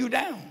take you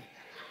down.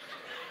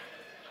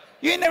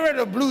 You ain't never heard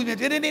of blues.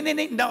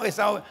 No, it's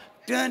always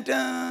dun,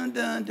 dun,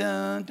 dun,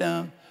 dun,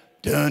 dun,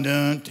 dun,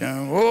 dun,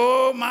 dun.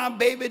 Oh, my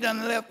baby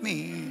done left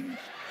me.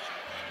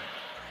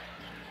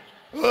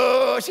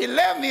 Oh, she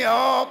left me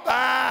all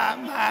by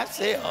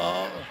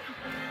myself.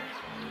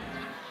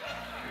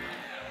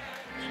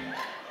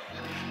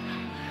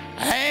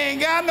 I ain't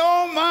got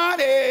no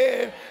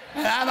money,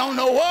 and I don't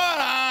know what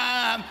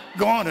I'm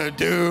gonna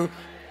do.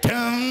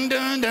 Dun,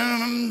 dun,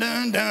 dun,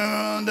 dun,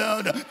 dun,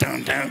 dun,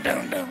 dun, dun,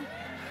 dun, dun.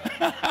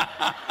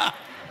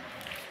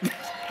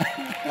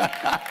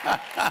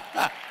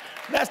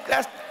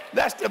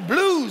 That's the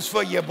blues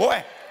for you,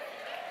 boy.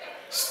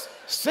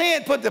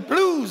 Sin put the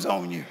blues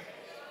on you.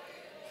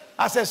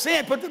 I said,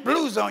 sin put the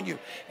blues on you,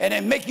 and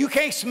then make you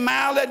can't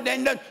smile at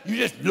then you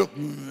just look.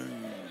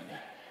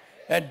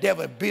 That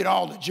devil beat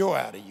all the joy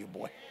out of you,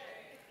 boy.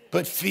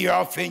 Put fear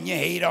off in you,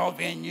 hate off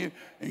in you,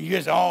 and you're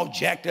just all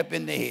jacked up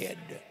in the head.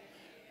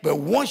 But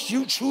once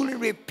you truly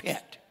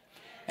repent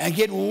and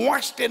get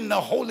washed in the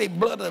holy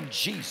blood of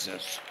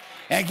Jesus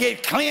and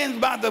get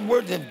cleansed by the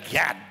word of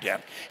God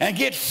and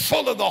get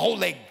full of the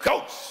Holy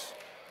Ghost,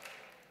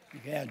 you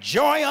can have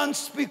joy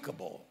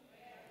unspeakable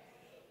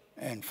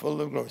and full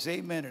of glory. Say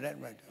amen to that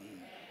right there.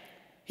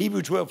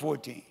 Hebrews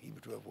 12:14.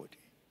 Hebrews 12:14.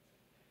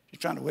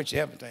 Just trying to whet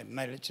your appetite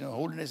tonight, let you know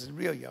holiness is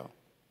real, y'all.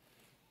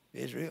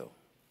 It's real.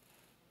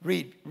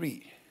 Read.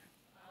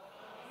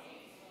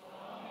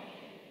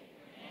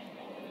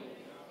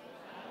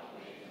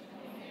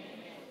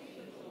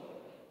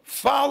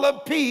 Follow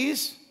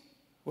peace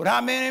with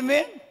how many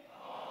men?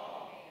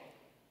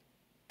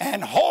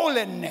 And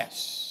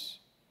holiness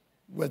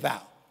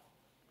without,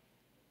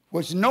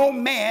 which no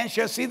man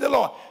shall see the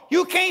Lord.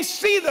 You can't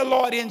see the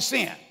Lord in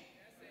sin.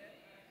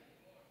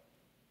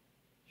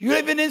 You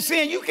living in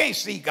sin, you can't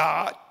see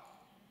God.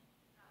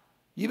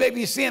 You may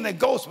be seeing a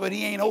ghost, but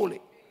he ain't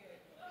holy.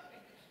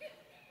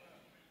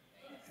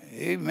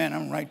 Amen.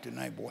 I'm right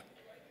tonight, boy.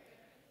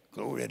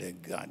 Glory to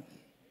God.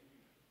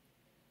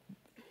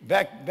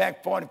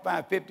 Back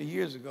 45, 50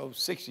 years ago,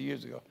 60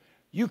 years ago,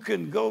 you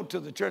couldn't go to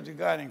the Church of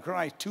God in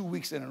Christ 2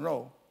 weeks in a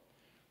row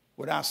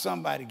without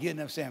somebody getting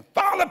up saying,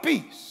 follow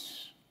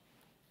peace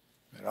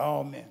with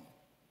all men.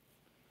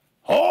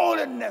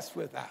 Holiness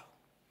without,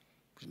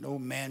 because no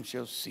man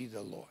shall see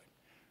the Lord.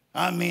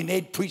 I mean,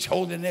 they'd preach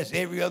holiness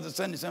every other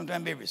Sunday,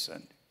 sometimes every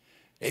Sunday.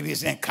 They'd be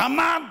saying, come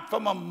out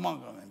from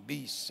among them and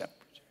be separate.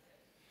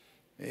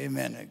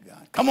 Amen to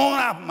God. Come on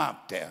out from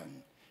out there.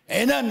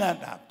 Ain't nothing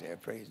out there,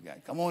 praise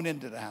God. Come on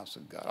into the house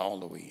of God all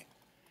the way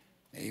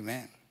in.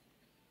 Amen.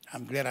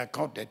 I'm glad I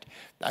caught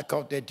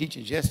that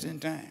teaching just in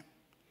time.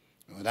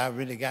 When I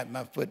really got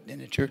my foot in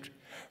the church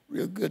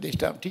real good, they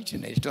stopped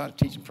teaching. They started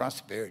teaching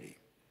prosperity.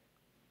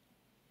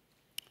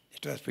 They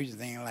started preaching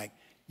things like,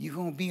 you're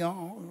going to be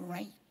all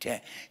right.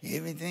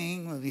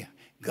 Everything will be,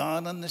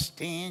 God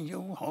understands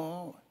your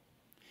heart.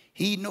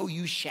 He know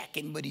you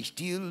shacking, but he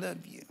still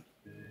love you.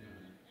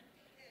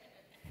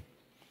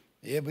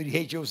 Yeah, but he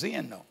hates your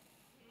sin, though.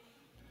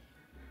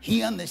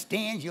 He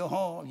understands your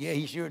heart. Yeah,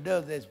 he sure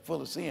does. That's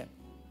full of sin.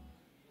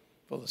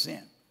 Full of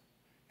sin.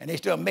 And they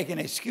start making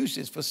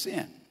excuses for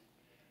sin.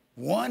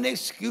 One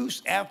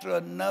excuse after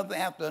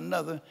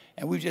another,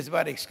 and we just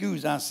about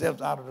excuse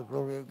ourselves out of the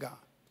glory of God.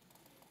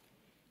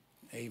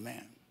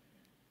 Amen.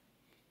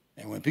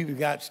 And when people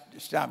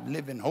stopped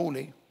living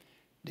holy,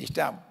 they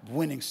stopped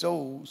winning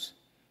souls,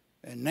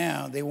 and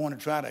now they want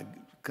to try to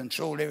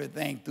control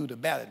everything through the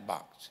ballot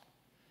box.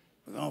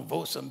 We're going to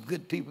vote some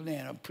good people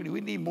in.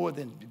 We need more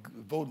than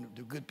voting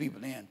the good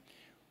people in.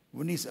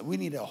 We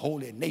need a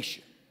holy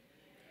nation.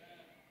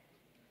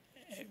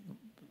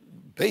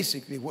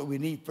 Basically, what we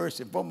need first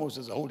and foremost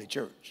is a holy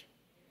church.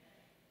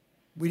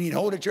 We need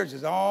holy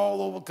churches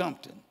all over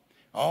Compton,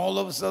 all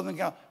over Southern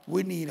California.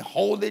 We need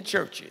holy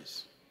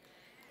churches.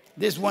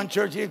 This one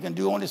church here can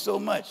do only so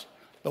much.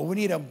 But we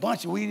need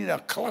a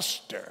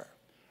cluster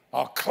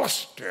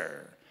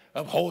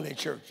of holy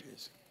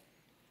churches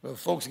where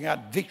folks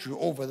got victory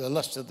over the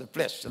lust of the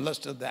flesh, the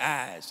lust of the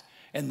eyes,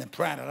 and the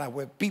pride of life,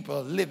 where people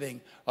are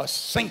living a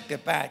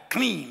sanctified,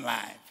 clean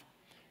life.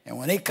 And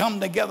when they come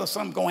together,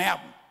 something's going to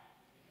happen.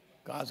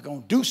 God's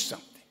going to do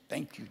something.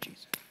 Thank you,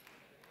 Jesus.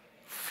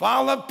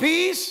 Follow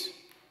peace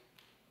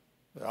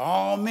with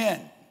all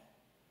men,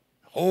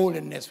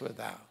 holiness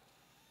without.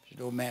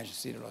 No man should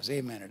see the Lord. Say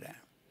amen to that.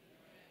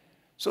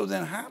 So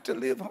then how to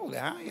live holy?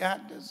 How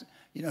does,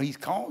 he's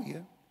called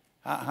you.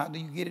 How do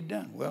you get it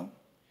done? Well,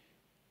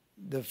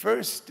 the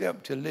first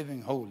step to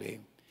living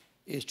holy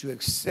is to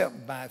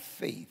accept by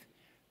faith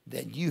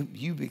that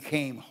you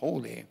became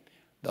holy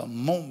the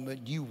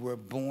moment you were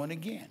born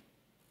again.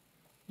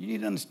 You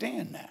need to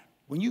understand that.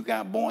 When you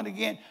got born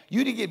again,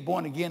 you didn't get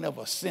born again of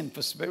a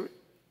sinful spirit.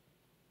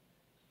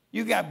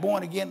 You got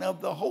born again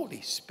of the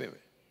Holy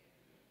Spirit.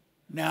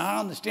 Now, I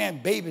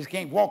understand babies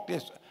can't walk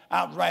this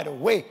out right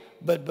away,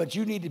 but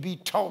you need to be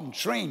taught and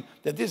trained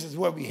that this is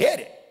where we're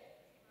headed.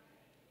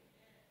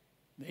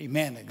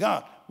 Amen to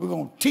God. We're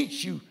going to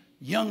teach you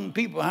young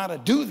people how to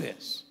do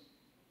this.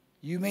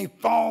 You may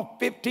fall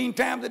 15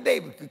 times a day,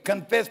 but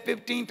confess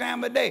 15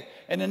 times a day.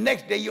 And the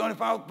next day, you only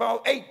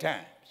fall 8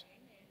 times.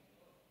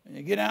 And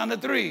you get down to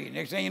 3.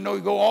 Next thing you know,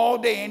 you go all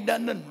day, ain't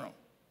done nothing wrong.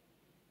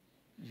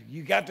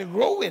 You got to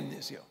grow in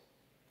this here.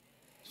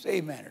 Say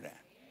amen to that.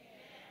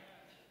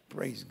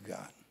 Praise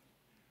God.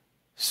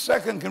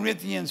 2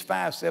 Corinthians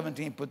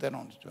 5:17, put that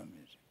on the screen.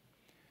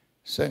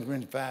 2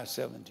 Corinthians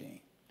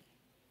 5:17.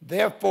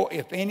 Therefore,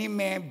 if any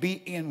man be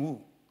in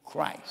who?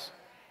 Christ.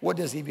 What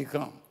does he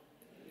become?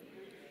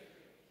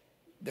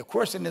 The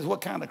question is,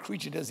 what kind of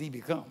creature does he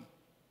become?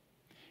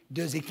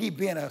 Does he keep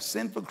being a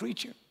sinful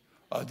creature,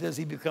 or does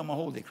he become a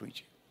holy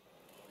creature?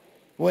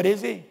 What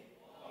is he?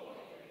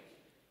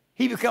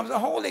 He becomes a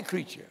holy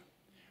creature.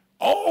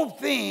 All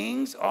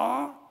things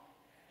are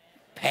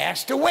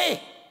passed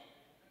away.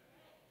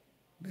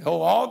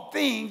 Behold, all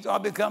things are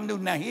become new.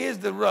 Now, here's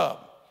the rub.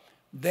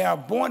 There are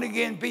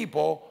born-again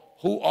people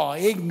who are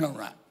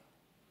ignorant.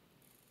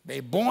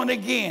 They're born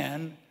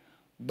again,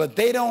 but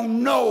they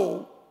don't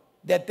know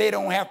that they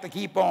don't have to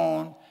keep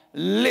on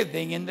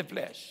living in the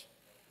flesh.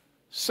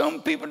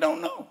 Some people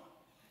don't know.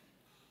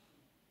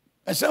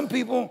 And some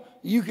people,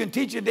 you can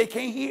teach it, they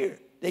can't hear.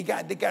 They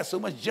got so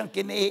much junk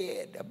in their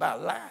head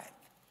about life.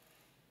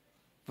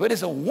 But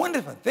it's a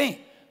wonderful thing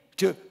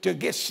to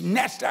get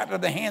snatched out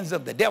of the hands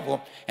of the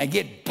devil and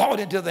get brought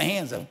into the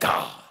hands of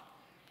God.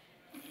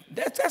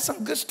 That's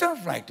some good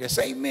stuff right there.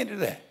 Say amen to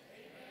that.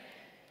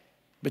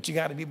 But you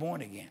got to be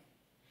born again.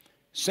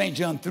 St.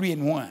 John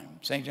 3:1.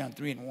 St. John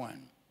 3:1.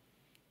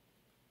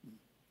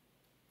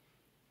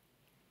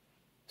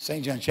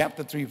 St. John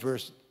chapter 3,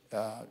 verse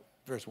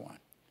 1.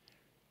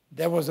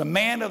 There was a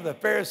man of the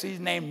Pharisees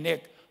named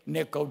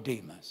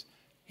Nicodemus.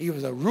 He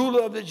was a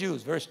ruler of the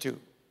Jews. Verse 2.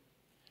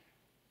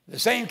 The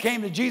same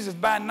came to Jesus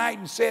by night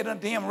and said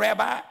unto him,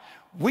 Rabbi,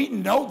 we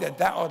know that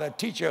thou art a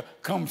teacher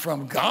come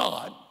from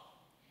God,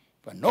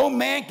 for no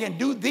man can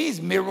do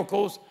these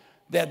miracles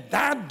that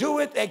thou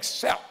doest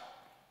except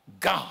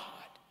God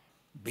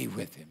be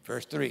with him.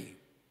 Verse 3.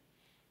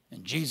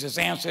 And Jesus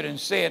answered and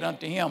said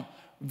unto him,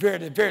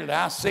 Verily, verily,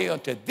 I say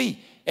unto thee,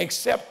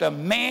 except a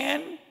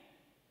man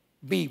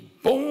be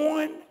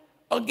born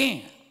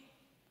again.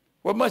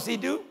 What must he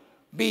do?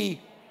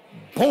 Be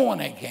born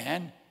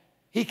again.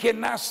 He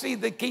cannot see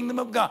the kingdom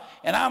of God.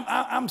 And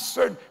I'm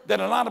certain that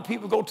a lot of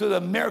people go to the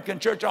American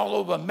church all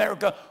over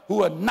America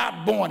who are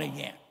not born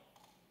again.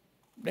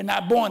 They're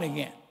not born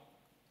again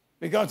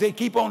because they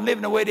keep on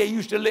living the way they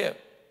used to live.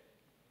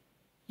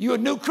 You're a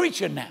new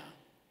creature now.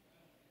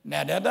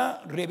 Now, that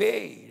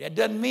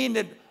doesn't mean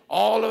that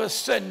all of a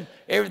sudden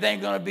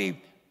everything's going to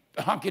be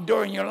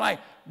hunky-dory in your life,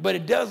 but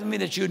it doesn't mean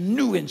that you're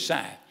new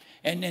inside.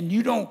 And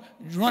you don't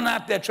run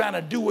out there trying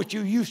to do what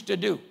you used to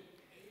do.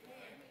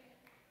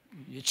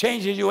 It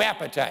changes your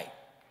appetite.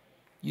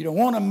 You don't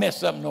want to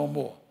mess up no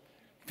more.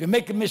 If you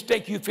make a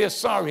mistake, you feel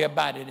sorry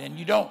about it, and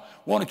you don't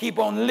want to keep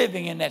on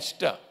living in that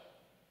stuff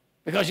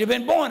because you've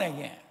been born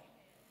again.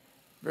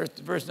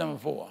 Verse number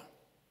 4.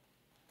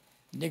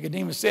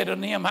 Nicodemus said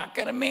unto him, how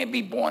can a man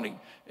be born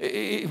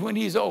when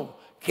he's old?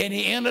 Can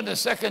he enter the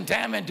second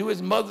time into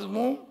his mother's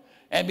womb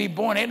and be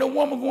born? Ain't no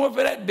woman going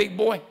for that, big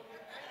boy.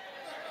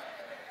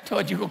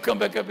 Thought you gonna come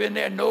back up in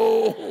there?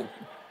 No.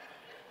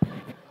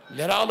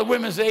 Let all the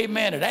women say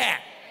amen to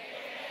that.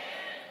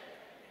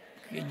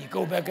 Can you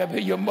go back up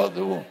in your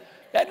mother's womb?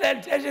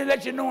 That just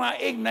let you know how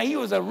ignorant. He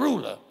was a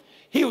ruler.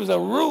 He was a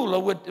ruler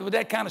with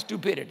that kind of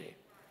stupidity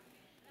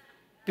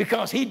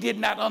because he did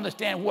not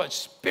understand what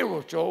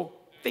spiritual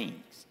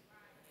things.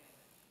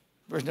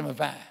 Verse number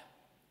 5.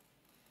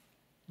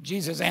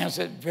 Jesus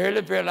answered,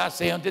 Verily, verily, I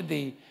say unto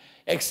thee,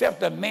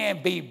 except a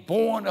man be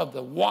born of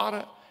the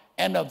water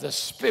and of the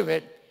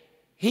Spirit,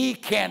 he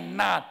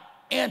cannot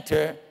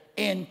enter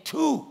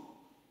into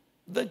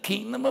the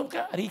kingdom of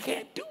God. He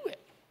can't do it.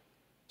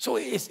 So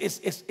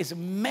it's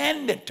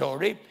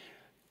mandatory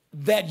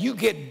that you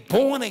get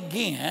born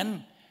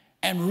again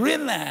and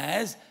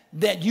realize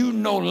that you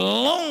no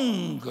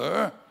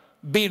longer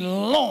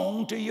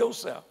belong to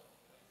yourself.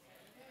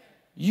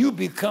 You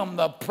become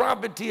the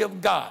property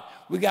of God.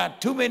 We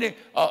got too many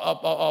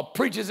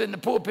preachers in the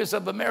pulpits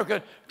of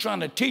America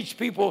trying to teach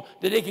people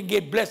that they can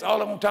get blessed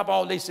all on top of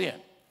all they sin.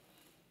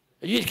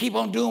 If you just keep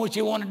on doing what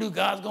you want to do,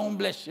 God's going to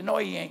bless you. No,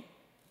 he ain't.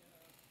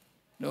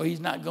 No, he's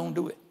not going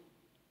to do it.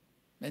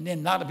 And then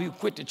a lot of people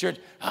quit the church.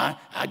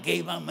 I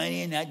gave my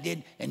money and I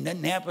did, and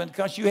nothing happened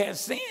because you had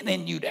sin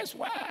in you. That's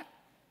why.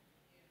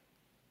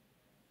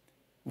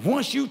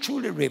 Once you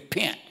truly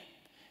repent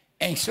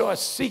and start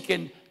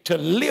seeking to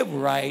live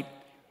right,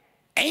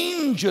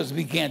 angels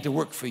began to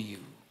work for you.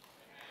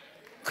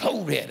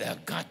 Glory to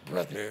God,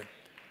 brother.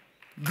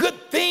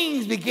 Good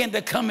things begin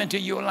to come into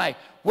your life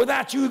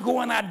without you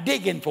going out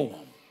digging for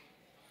them.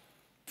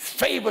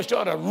 Favor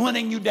started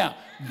running you down.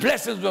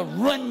 Blessings will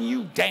run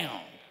you down.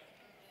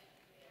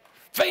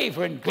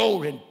 Favor and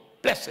glory and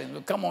blessings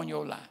will come on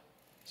your life.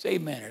 Say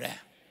amen to that.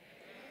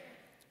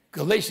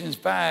 Galatians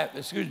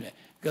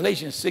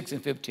 6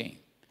 and 15.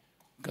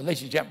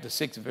 Galatians chapter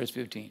 6 and verse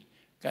 15.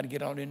 Got to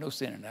get all in, no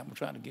sinning. I'm going to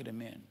try to get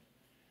them in.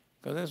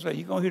 Because that's right.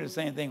 You're going to hear the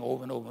same thing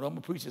over and over and over. I'm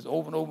going to preach this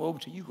over and over and over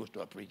until you go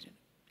start preaching.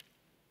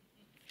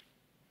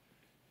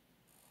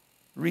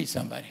 Read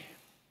somebody.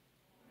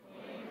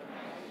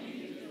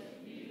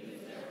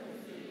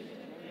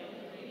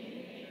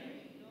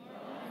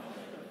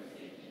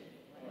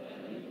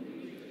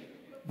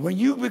 When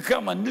you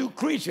become a new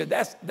creature,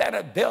 that's that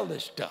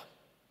rebellious stuff.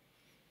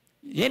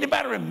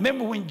 Anybody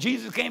remember when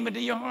Jesus came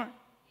into your heart?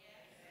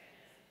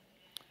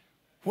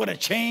 What a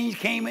change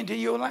came into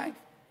your life?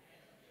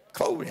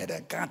 Glory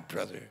to God,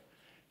 brother.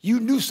 You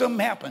knew something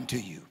happened to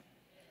you.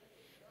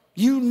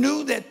 You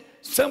knew that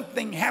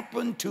something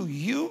happened to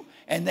you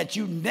and that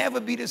you'd never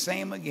be the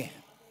same again.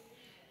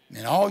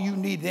 And all you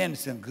need then is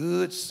some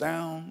good,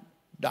 sound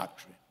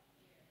doctrine.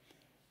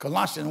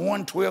 Colossians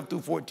 1, 12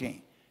 through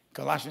 14.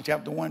 Colossians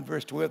chapter 1,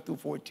 verse 12 through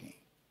 14.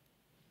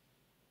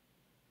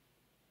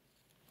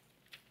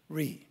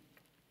 Read.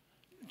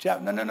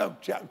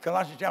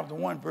 Colossians chapter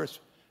 1,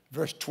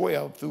 verse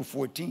 12 through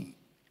 14.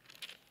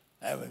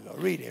 There we go.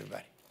 Read,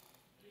 everybody.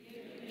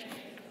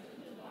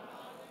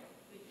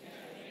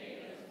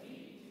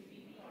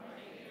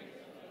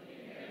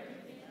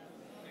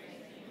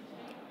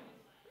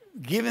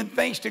 Giving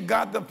thanks to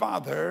God the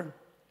Father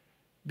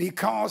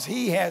because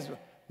he has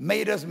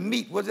made us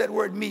meet. What does that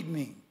word meet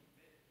mean?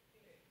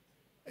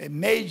 It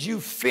made you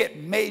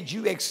fit, made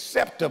you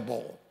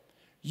acceptable.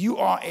 You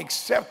are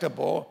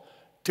acceptable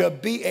to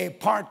be a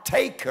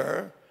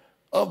partaker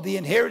of the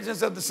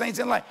inheritance of the saints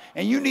in life.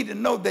 And you need to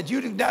know that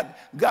you do not,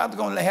 God's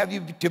going to have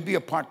you to be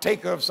a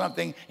partaker of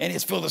something and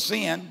it's full of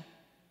sin.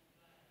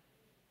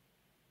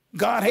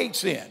 God hates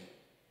sin.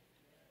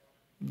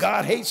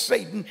 God hates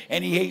Satan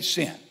and he hates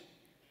sin.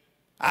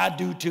 I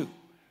do too.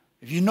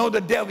 If you know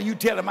the devil, you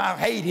tell him I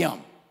hate him.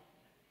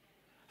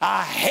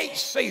 I hate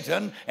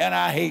Satan and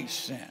I hate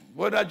sin.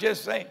 What did I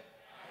just say?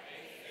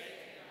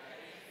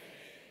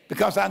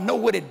 Because I know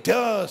what it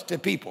does to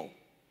people.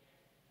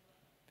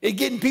 It's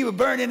getting people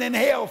burning in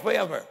hell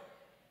forever.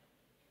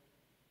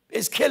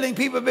 It's killing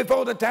people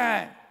before the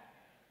time.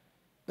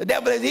 The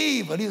devil is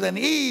evil. He's an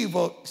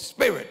evil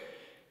spirit.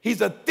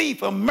 He's a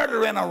thief, a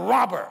murderer, and a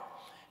robber.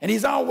 And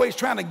he's always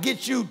trying to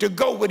get you to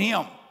go with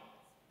him.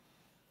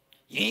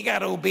 You ain't got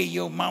to obey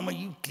your mama.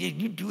 You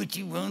do what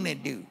you want to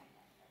do.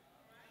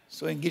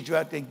 So he can get you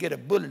out there and get a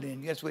bullet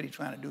in. That's what he's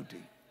trying to do to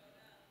you.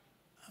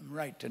 I'm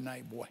right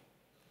tonight, boy.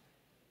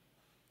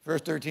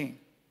 Verse 13.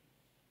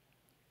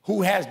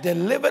 Who has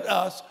delivered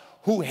us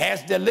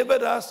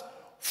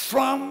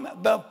from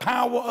the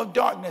power of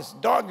darkness.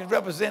 Darkness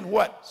represents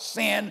what?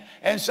 Sin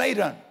and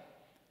Satan.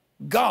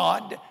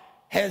 God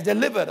has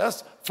delivered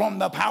us from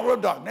the power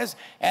of darkness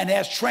and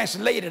has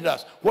translated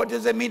us. What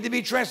does it mean to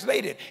be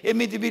translated? It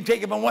means to be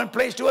taken from one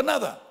place to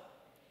another.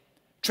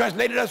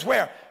 Translated us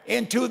where?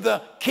 Into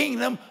the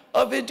kingdom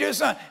of his dear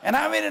son. And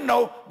I really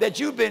know that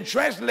you've been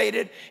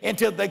translated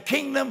into the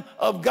kingdom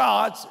of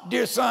God's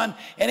dear son,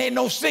 and ain't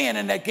no sin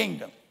in that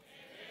kingdom.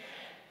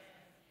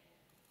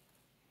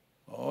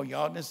 Oh,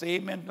 y'all didn't say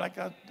amen like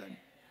I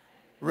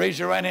raise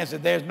your right hand and say,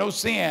 there's no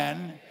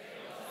sin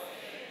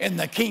in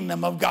the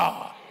kingdom of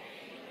God.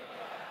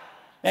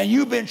 And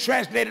you've been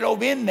translated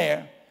over in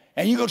there,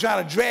 and you're going to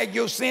try to drag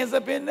your sins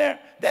up in there?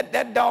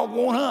 That dog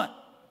won't hunt.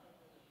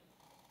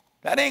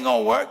 That ain't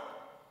going to work.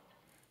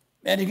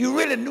 And if you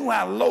really knew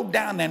how low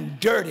down and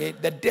dirty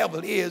the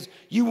devil is,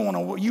 you won't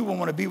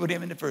want to be with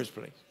him in the first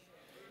place.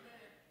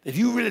 If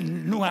you really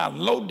knew how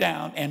low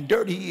down and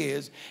dirty he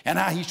is and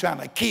how he's trying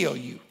to kill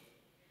you.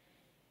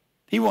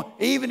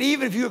 Even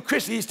if you're a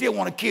Christian, he still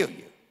want to kill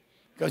you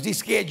because he's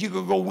scared you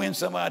could go win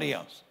somebody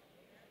else.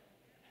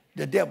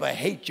 The devil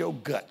hates your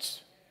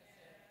guts.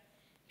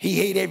 He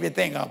hates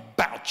everything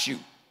about you.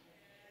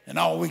 And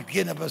always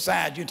getting up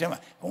beside you and telling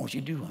me, won't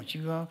you do, won't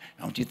you go?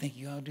 Don't you think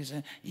you ought to do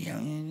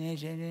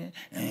something?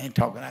 And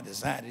talking out the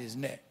side of his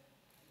neck.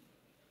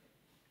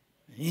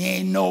 He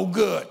ain't no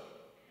good.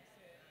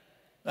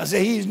 I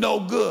said, he's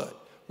no good.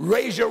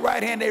 Raise your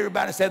right hand to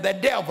everybody and say, the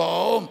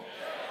devil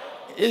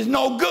is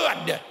no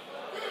good.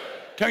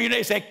 Turn your neighbor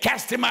and say,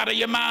 cast him out of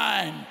your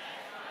mind.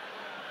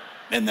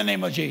 In the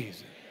name of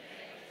Jesus.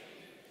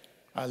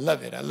 I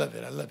love it, I love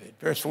it, I love it.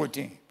 Verse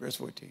 14, verse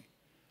 14.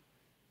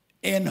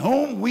 In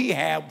whom we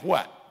have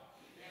what?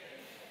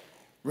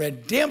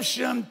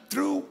 Redemption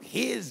through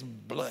his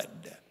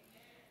blood.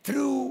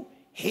 Through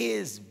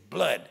his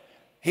blood.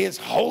 His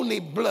holy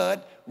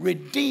blood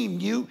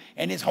redeemed you,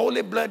 and his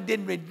holy blood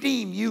didn't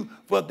redeem you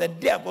for the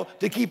devil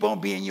to keep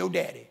on being your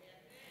daddy.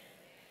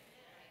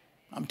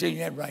 I'm telling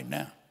you that right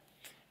now.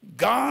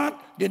 God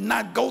did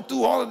not go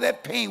through all of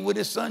that pain with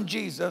his son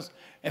Jesus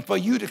and for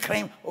you to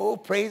claim, oh,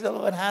 praise the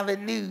Lord,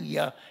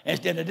 hallelujah,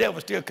 instead the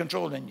devil's still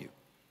controlling you.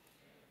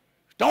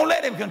 Don't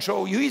let him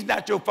control you. He's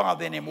not your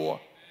father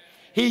anymore.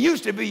 He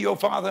used to be your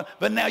father,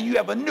 but now you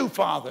have a new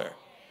father.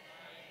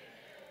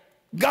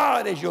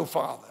 God is your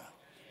father.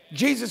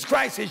 Jesus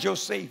Christ is your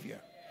Savior.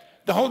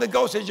 The Holy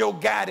Ghost is your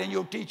guide and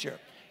your teacher.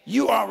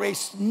 You are a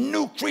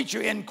new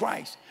creature in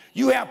Christ.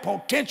 You have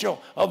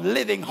potential of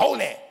living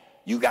holy.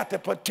 You got the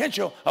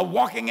potential of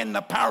walking in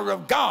the power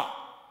of God.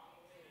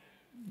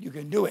 You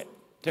can do it.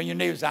 Tell your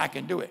neighbors, I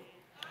can do it.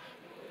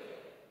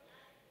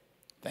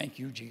 Thank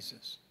you,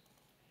 Jesus.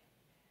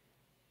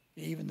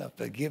 Even the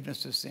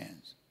forgiveness of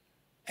sins.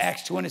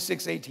 Acts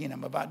 26:18.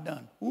 I'm about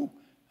done. Ooh,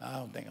 I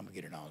don't think I'm going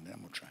to get it all. Then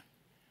I'm going to try.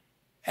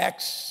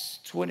 Acts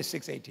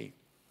 26:18.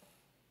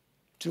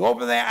 To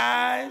open their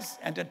eyes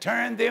and to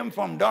turn them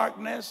from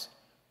darkness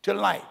to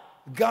light.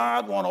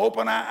 God want to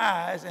open our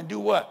eyes and do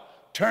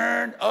what?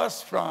 Turn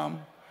us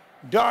from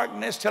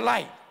darkness to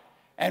light.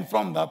 And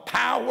from the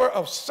power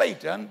of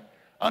Satan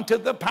unto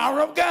the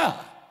power of God.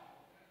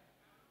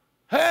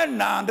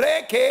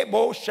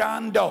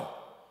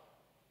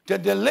 To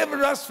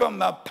deliver us from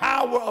the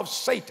power of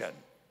Satan.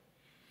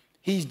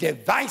 He's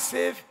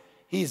divisive.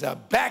 He's a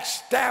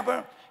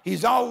backstabber.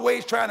 He's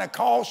always trying to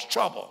cause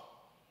trouble.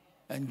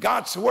 And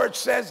God's word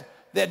says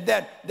that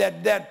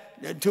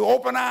to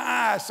open our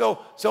eyes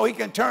so he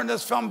can turn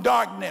us from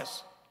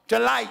darkness to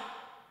light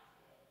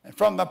and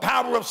from the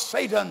power of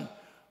Satan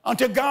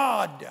unto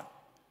God,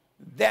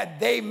 that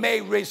they may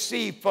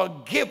receive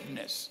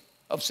forgiveness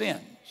of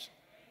sins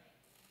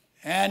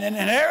and an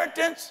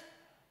inheritance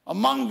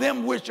among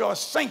them which are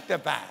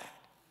sanctified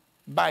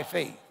by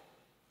faith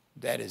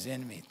that is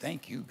in me.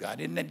 Thank you, God.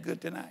 Isn't that good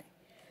tonight?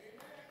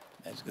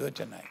 That's good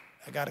tonight.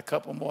 I got a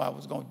couple more. I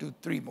was going to do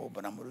 3 more,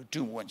 but I'm going to do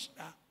 2 more and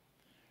stop.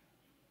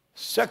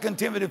 2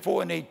 Timothy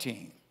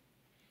 4:18.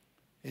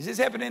 Is this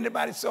happening to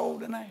anybody's soul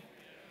tonight?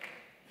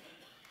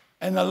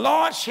 And the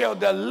Lord shall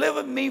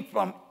deliver me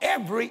from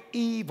every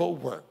evil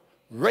work.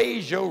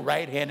 Raise your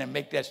right hand and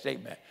make that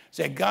statement.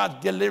 Say,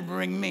 God's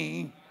delivering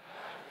me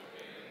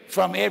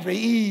from every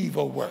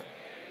evil work.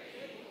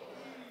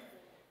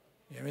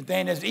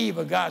 Everything that's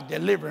evil, God's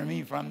delivering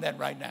me from that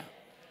right now.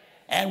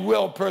 And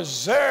will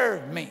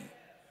preserve me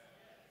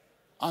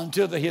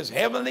unto his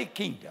heavenly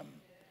kingdom,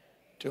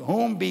 to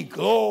whom be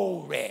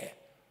glory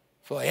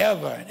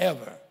forever and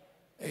ever.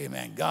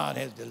 Amen. God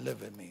has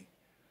delivered me.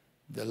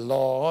 The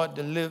Lord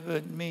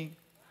delivered me.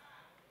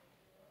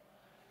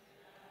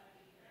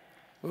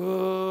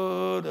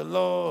 Oh, the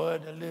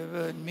Lord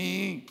delivered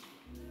me.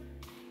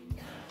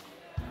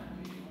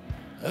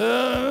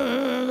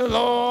 Oh, the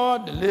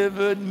Lord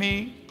delivered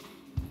me.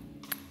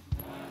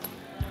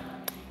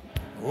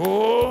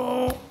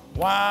 Oh,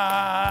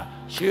 why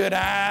should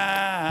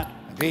I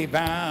be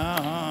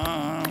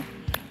bound?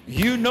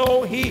 You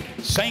know he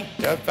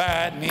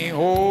sanctified me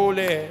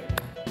holy.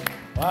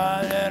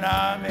 Why should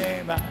I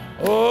be bound?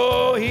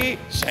 Oh, he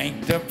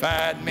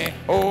sanctified me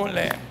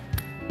holy.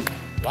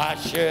 Why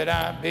should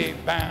I be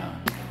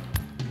bound?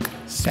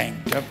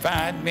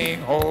 Sanctified me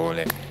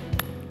holy.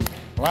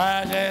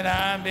 Why should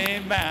I be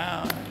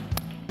bound?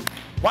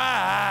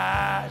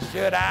 Why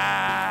should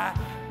I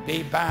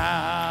be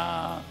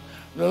bound?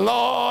 The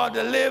Lord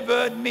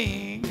delivered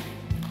me.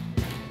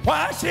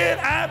 Why should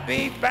I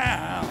be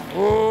bound?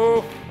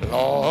 Oh, the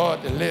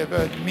Lord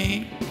delivered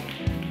me.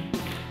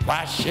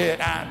 Why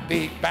should I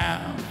be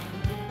bound?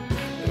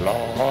 The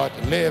Lord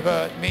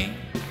delivered me.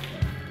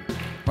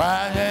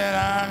 Why should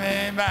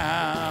I be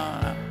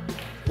bound?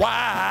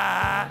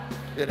 Why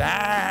should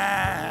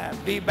I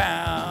be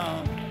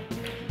bound?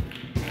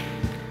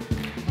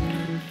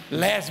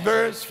 Last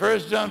verse,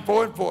 1 John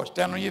 4:4.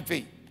 Stand on your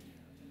feet.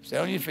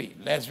 Stand on your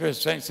feet. Last verse,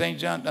 St.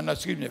 John, no,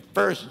 excuse me,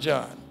 1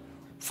 John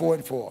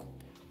 4:4.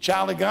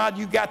 Child of God,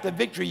 you got the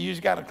victory. You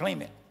just got to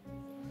claim it.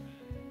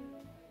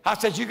 I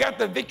said, you got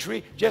the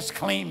victory. Just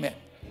claim it.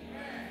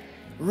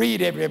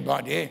 Read,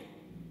 everybody.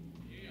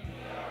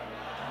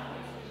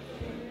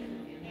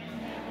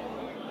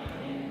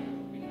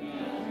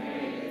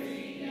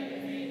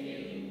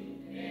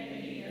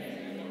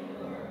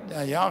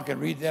 Now, y'all can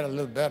read that a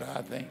little better,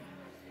 I think.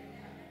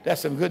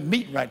 That's some good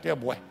meat right there,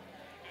 boy.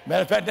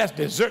 Matter of fact, that's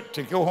dessert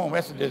to go home.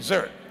 That's a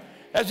dessert.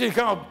 That's just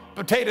called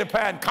potato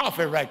pie and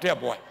coffee right there,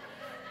 boy.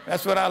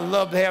 That's what I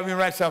love to have. You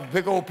write some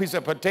big old piece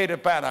of potato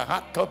pie and a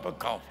hot cup of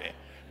coffee.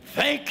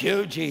 Thank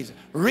you, Jesus.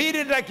 Read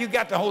it like you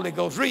got the Holy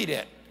Ghost. Read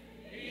it.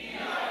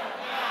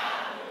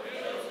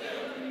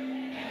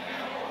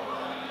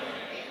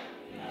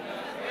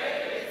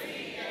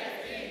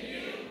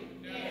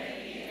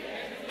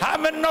 How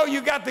many know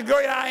you got the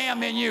great I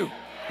am in you?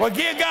 Well,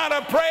 give God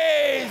a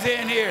praise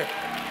in here.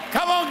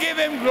 Come on, give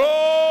him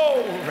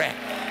glory.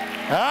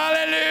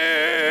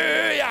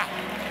 Hallelujah.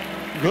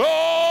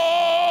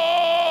 Glory.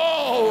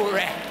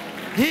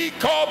 He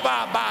called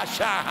Baba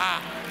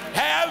Shaha.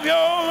 Have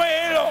your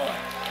way, Lord.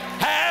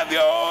 Have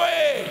your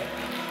way.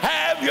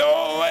 Have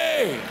your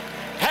way.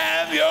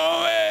 Have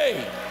your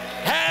way.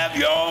 Have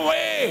your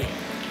way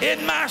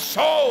in my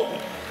soul,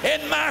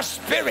 in my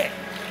spirit,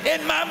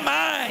 in my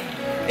mind,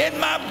 in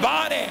my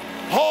body.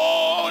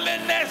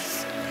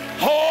 Holiness,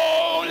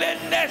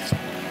 holiness,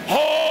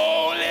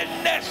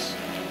 holiness.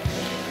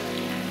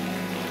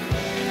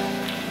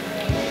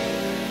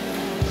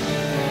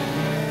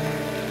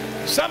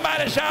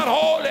 Somebody shout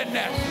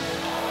holiness.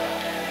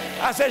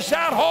 I said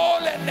shout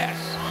holiness.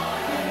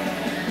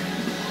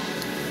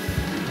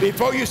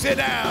 Before you sit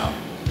down,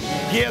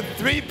 give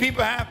 3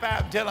 people a high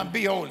five and tell them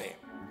be holy.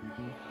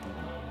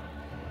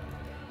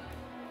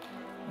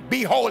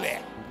 Be holy.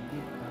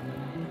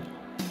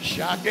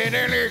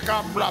 Hallelujah.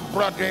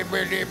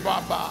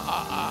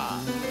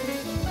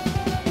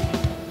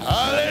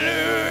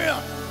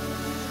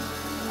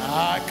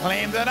 I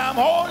claim that I'm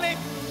holy.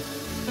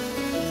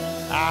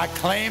 I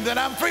claim that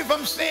I'm free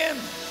from sin.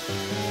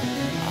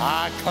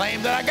 I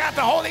claim that I got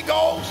the Holy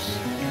Ghost.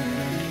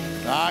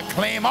 I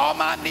claim all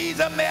my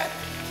needs are met.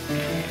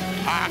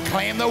 I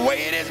claim the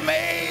way it is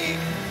made.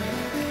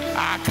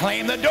 I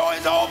claim the door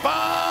is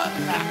open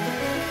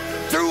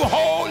through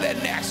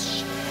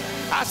holiness.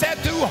 I said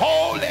through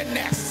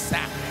holiness.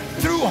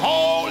 Through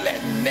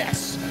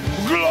holiness.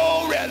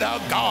 Glory to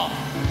God.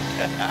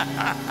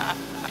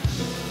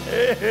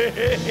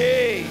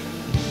 Hey.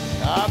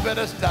 I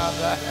better stop.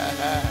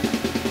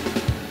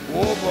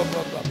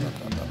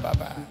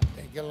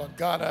 Thank you, Lord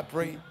God. I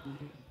pray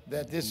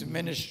that this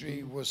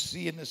ministry will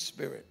see in the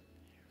spirit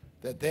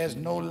that there's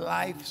no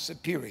life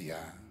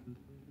superior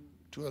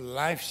to a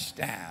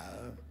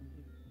lifestyle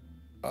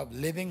of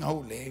living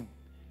holy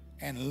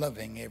and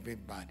loving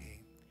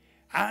everybody.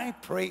 I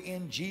pray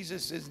in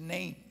Jesus'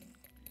 name.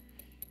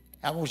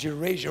 I want you to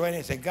raise your hand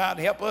and say, God,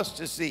 help us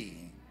to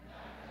see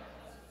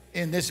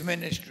in this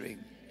ministry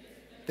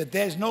that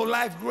there's no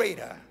life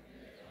greater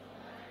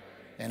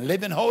than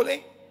living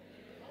holy,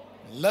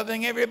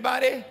 loving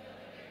everybody,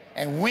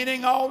 and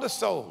winning all the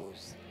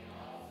souls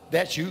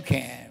that you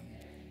can.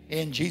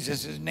 In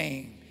Jesus'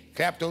 name.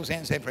 Clap those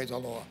hands and say, praise the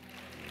Lord.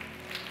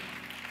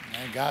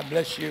 And God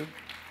bless you.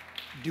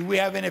 Do we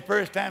have any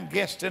first-time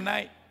guests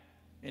tonight?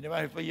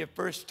 Anybody for your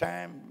first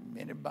time?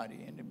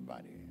 Anybody?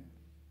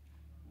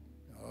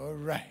 All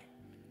right.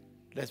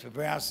 Let's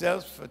prepare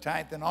ourselves for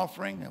tithe and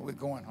offering, and we're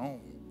going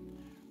home.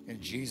 In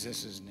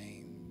Jesus'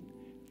 name.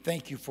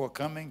 Thank you for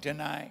coming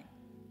tonight.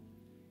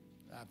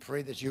 I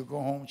pray that you'll go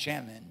home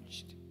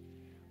challenged.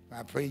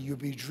 I pray you'll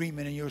be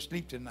dreaming in your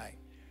sleep tonight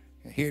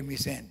and hear me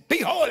saying, be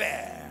holy.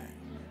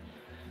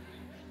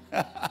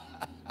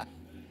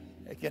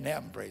 It can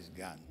happen, praise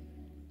God.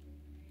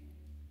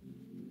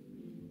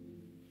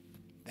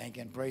 Thank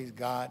and praise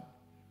God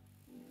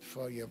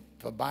for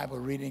Bible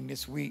reading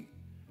this week.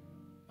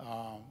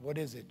 What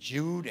is it?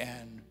 Jude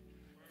and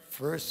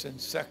 1st and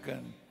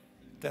 2nd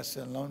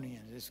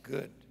Thessalonians. It's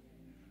good.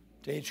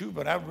 Tell you the truth,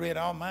 but I've read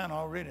all mine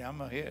already.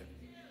 I'm ahead.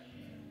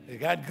 It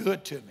got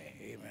good to me.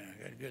 Amen.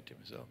 It got good to me.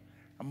 So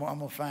I'm going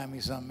to find me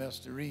something else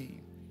to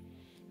read.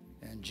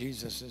 In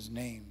Jesus'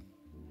 name.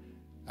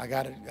 I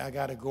got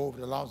to go over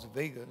to Las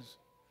Vegas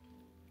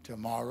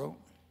tomorrow.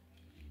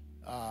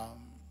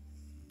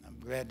 I'm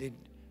glad they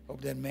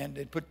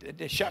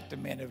shot the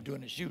man that was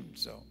doing the shooting.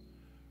 So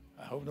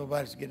I hope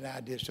nobody's getting an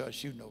idea to start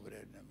shooting over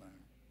there.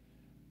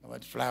 I'm going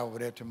to fly over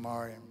there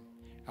tomorrow. And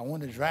I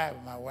want to drive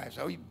with my wife.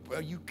 So,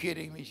 are you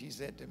kidding me? She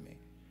said to me.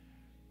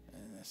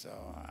 And so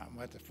I'm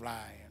going to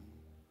fly. And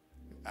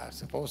I'm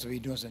supposed to be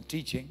doing some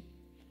teaching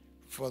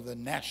for the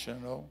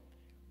National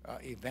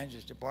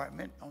Evangelist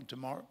Department on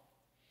tomorrow.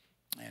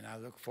 And I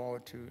look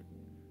forward to it.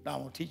 Now,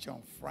 I'm going to teach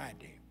on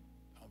Friday.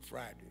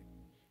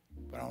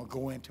 But I'm going to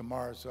go in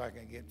tomorrow so I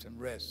can get some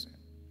rest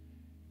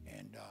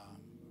and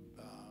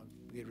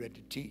get ready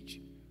to teach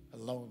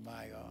along with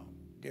my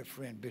dear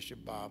friend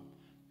Bishop Bob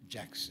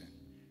Jackson.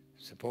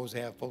 Supposed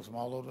to have folks from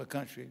all over the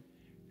country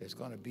that's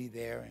going to be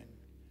there,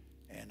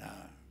 and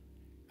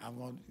I'm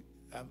going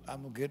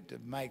to get the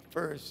mic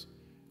first,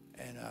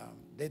 and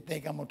they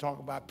think I'm going to talk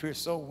about pure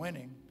soul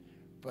winning,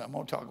 but I'm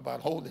going to talk about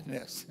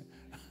holiness.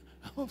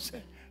 I'm going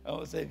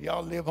to say if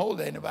y'all live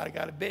holy, ain't nobody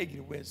got to beg you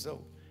to win,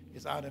 so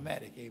it's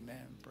automatic.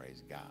 Amen.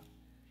 Praise God.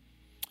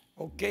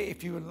 Okay,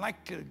 if you would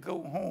like to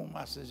go home,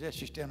 I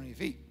suggest you stand on your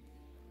feet.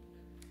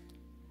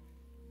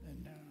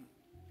 And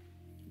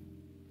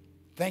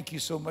thank you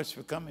so much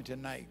for coming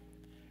tonight.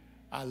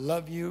 I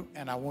love you,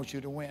 and I want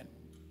you to win.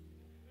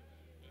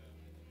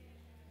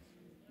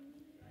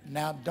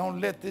 Now,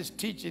 don't let this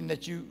teaching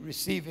that you're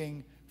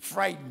receiving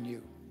frighten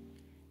you.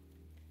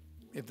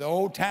 If the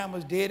old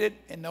timers did it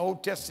in the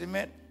Old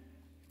Testament,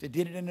 if they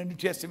did it in the New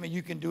Testament,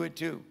 you can do it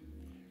too.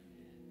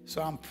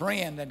 So I'm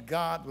praying that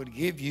God would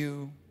give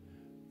you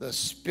the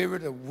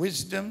spirit of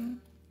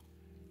wisdom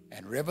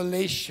and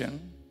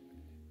revelation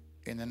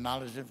in the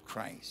knowledge of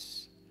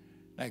Christ.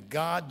 Now,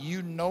 God,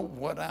 you know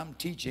what I'm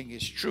teaching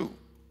is true.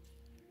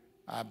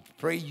 I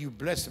pray you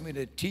bless me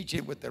to teach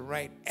it with the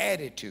right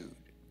attitude.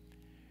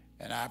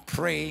 And I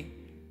pray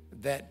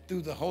that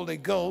through the Holy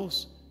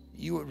Ghost,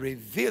 you would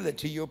reveal it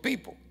to your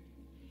people,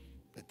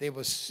 that they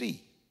will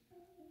see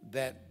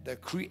that the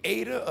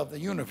creator of the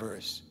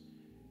universe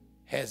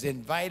has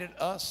invited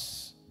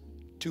us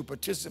to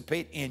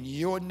participate in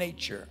your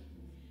nature.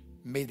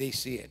 May they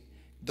see it.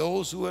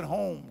 Those who are at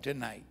home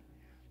tonight,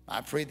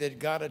 I pray that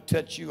God will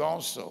touch you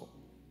also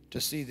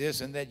to see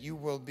this, and that you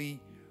will be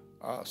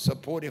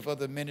supportive of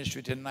the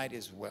ministry tonight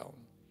as well.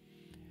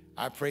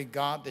 I pray,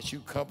 God, that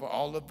you cover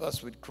all of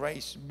us with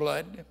Christ's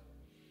blood.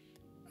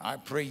 I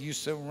pray you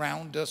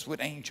surround us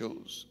with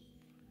angels.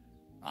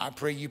 I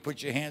pray you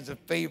put your hands of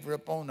favor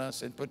upon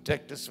us and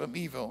protect us from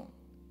evil.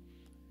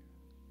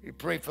 We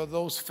pray for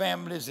those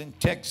families in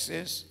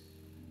Texas,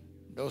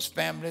 those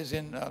families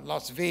in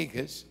Las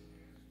Vegas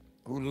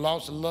who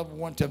lost a loved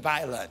one to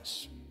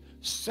violence,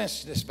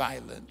 senseless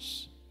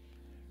violence.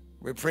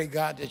 We pray,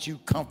 God, that you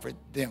comfort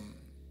them.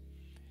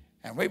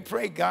 And we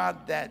pray,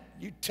 God, that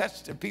you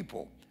touch the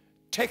people.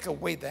 Take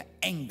away the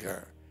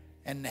anger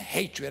and the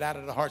hatred out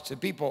of the hearts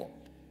of people.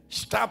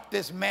 Stop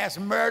this mass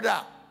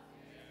murder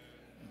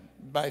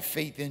by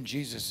faith in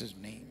Jesus'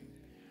 name.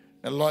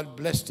 The Lord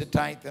bless the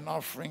tithe and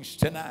offerings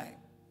tonight.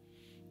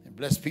 And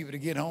bless people to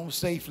get home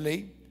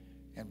safely.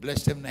 And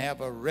bless them to have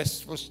a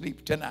restful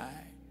sleep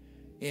tonight.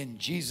 In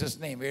Jesus'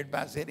 name.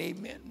 Everybody said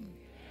amen.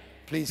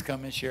 Please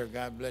come and share.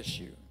 God bless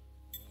you.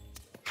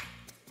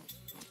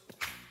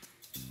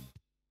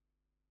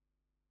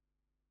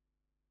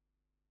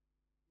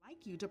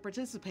 You to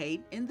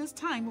participate in this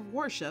time of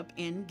worship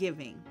and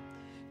giving.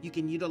 You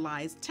can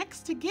utilize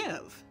Text to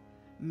Give,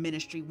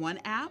 Ministry One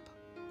app,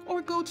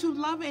 or go to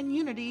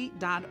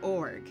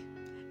loveandunity.org.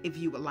 If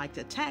you would like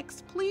to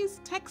text, please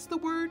text the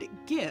word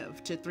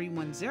GIVE to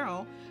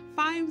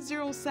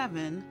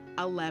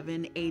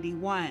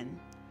 310-507-1181.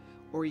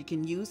 Or you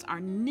can use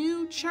our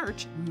new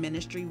church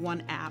Ministry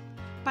One app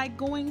by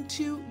going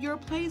to your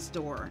Play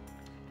Store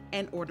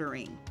and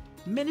ordering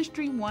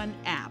Ministry One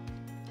app.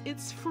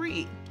 It's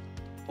free.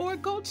 Or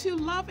go to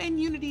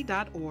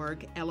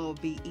loveandunity.org,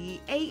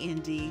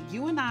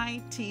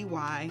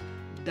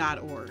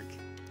 loveandunity.org,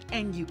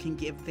 and you can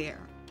give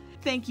there.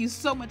 Thank you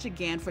so much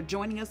again for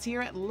joining us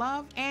here at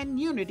Love and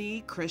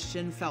Unity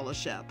Christian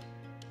Fellowship.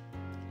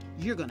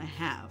 You're going to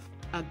have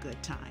a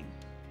good time.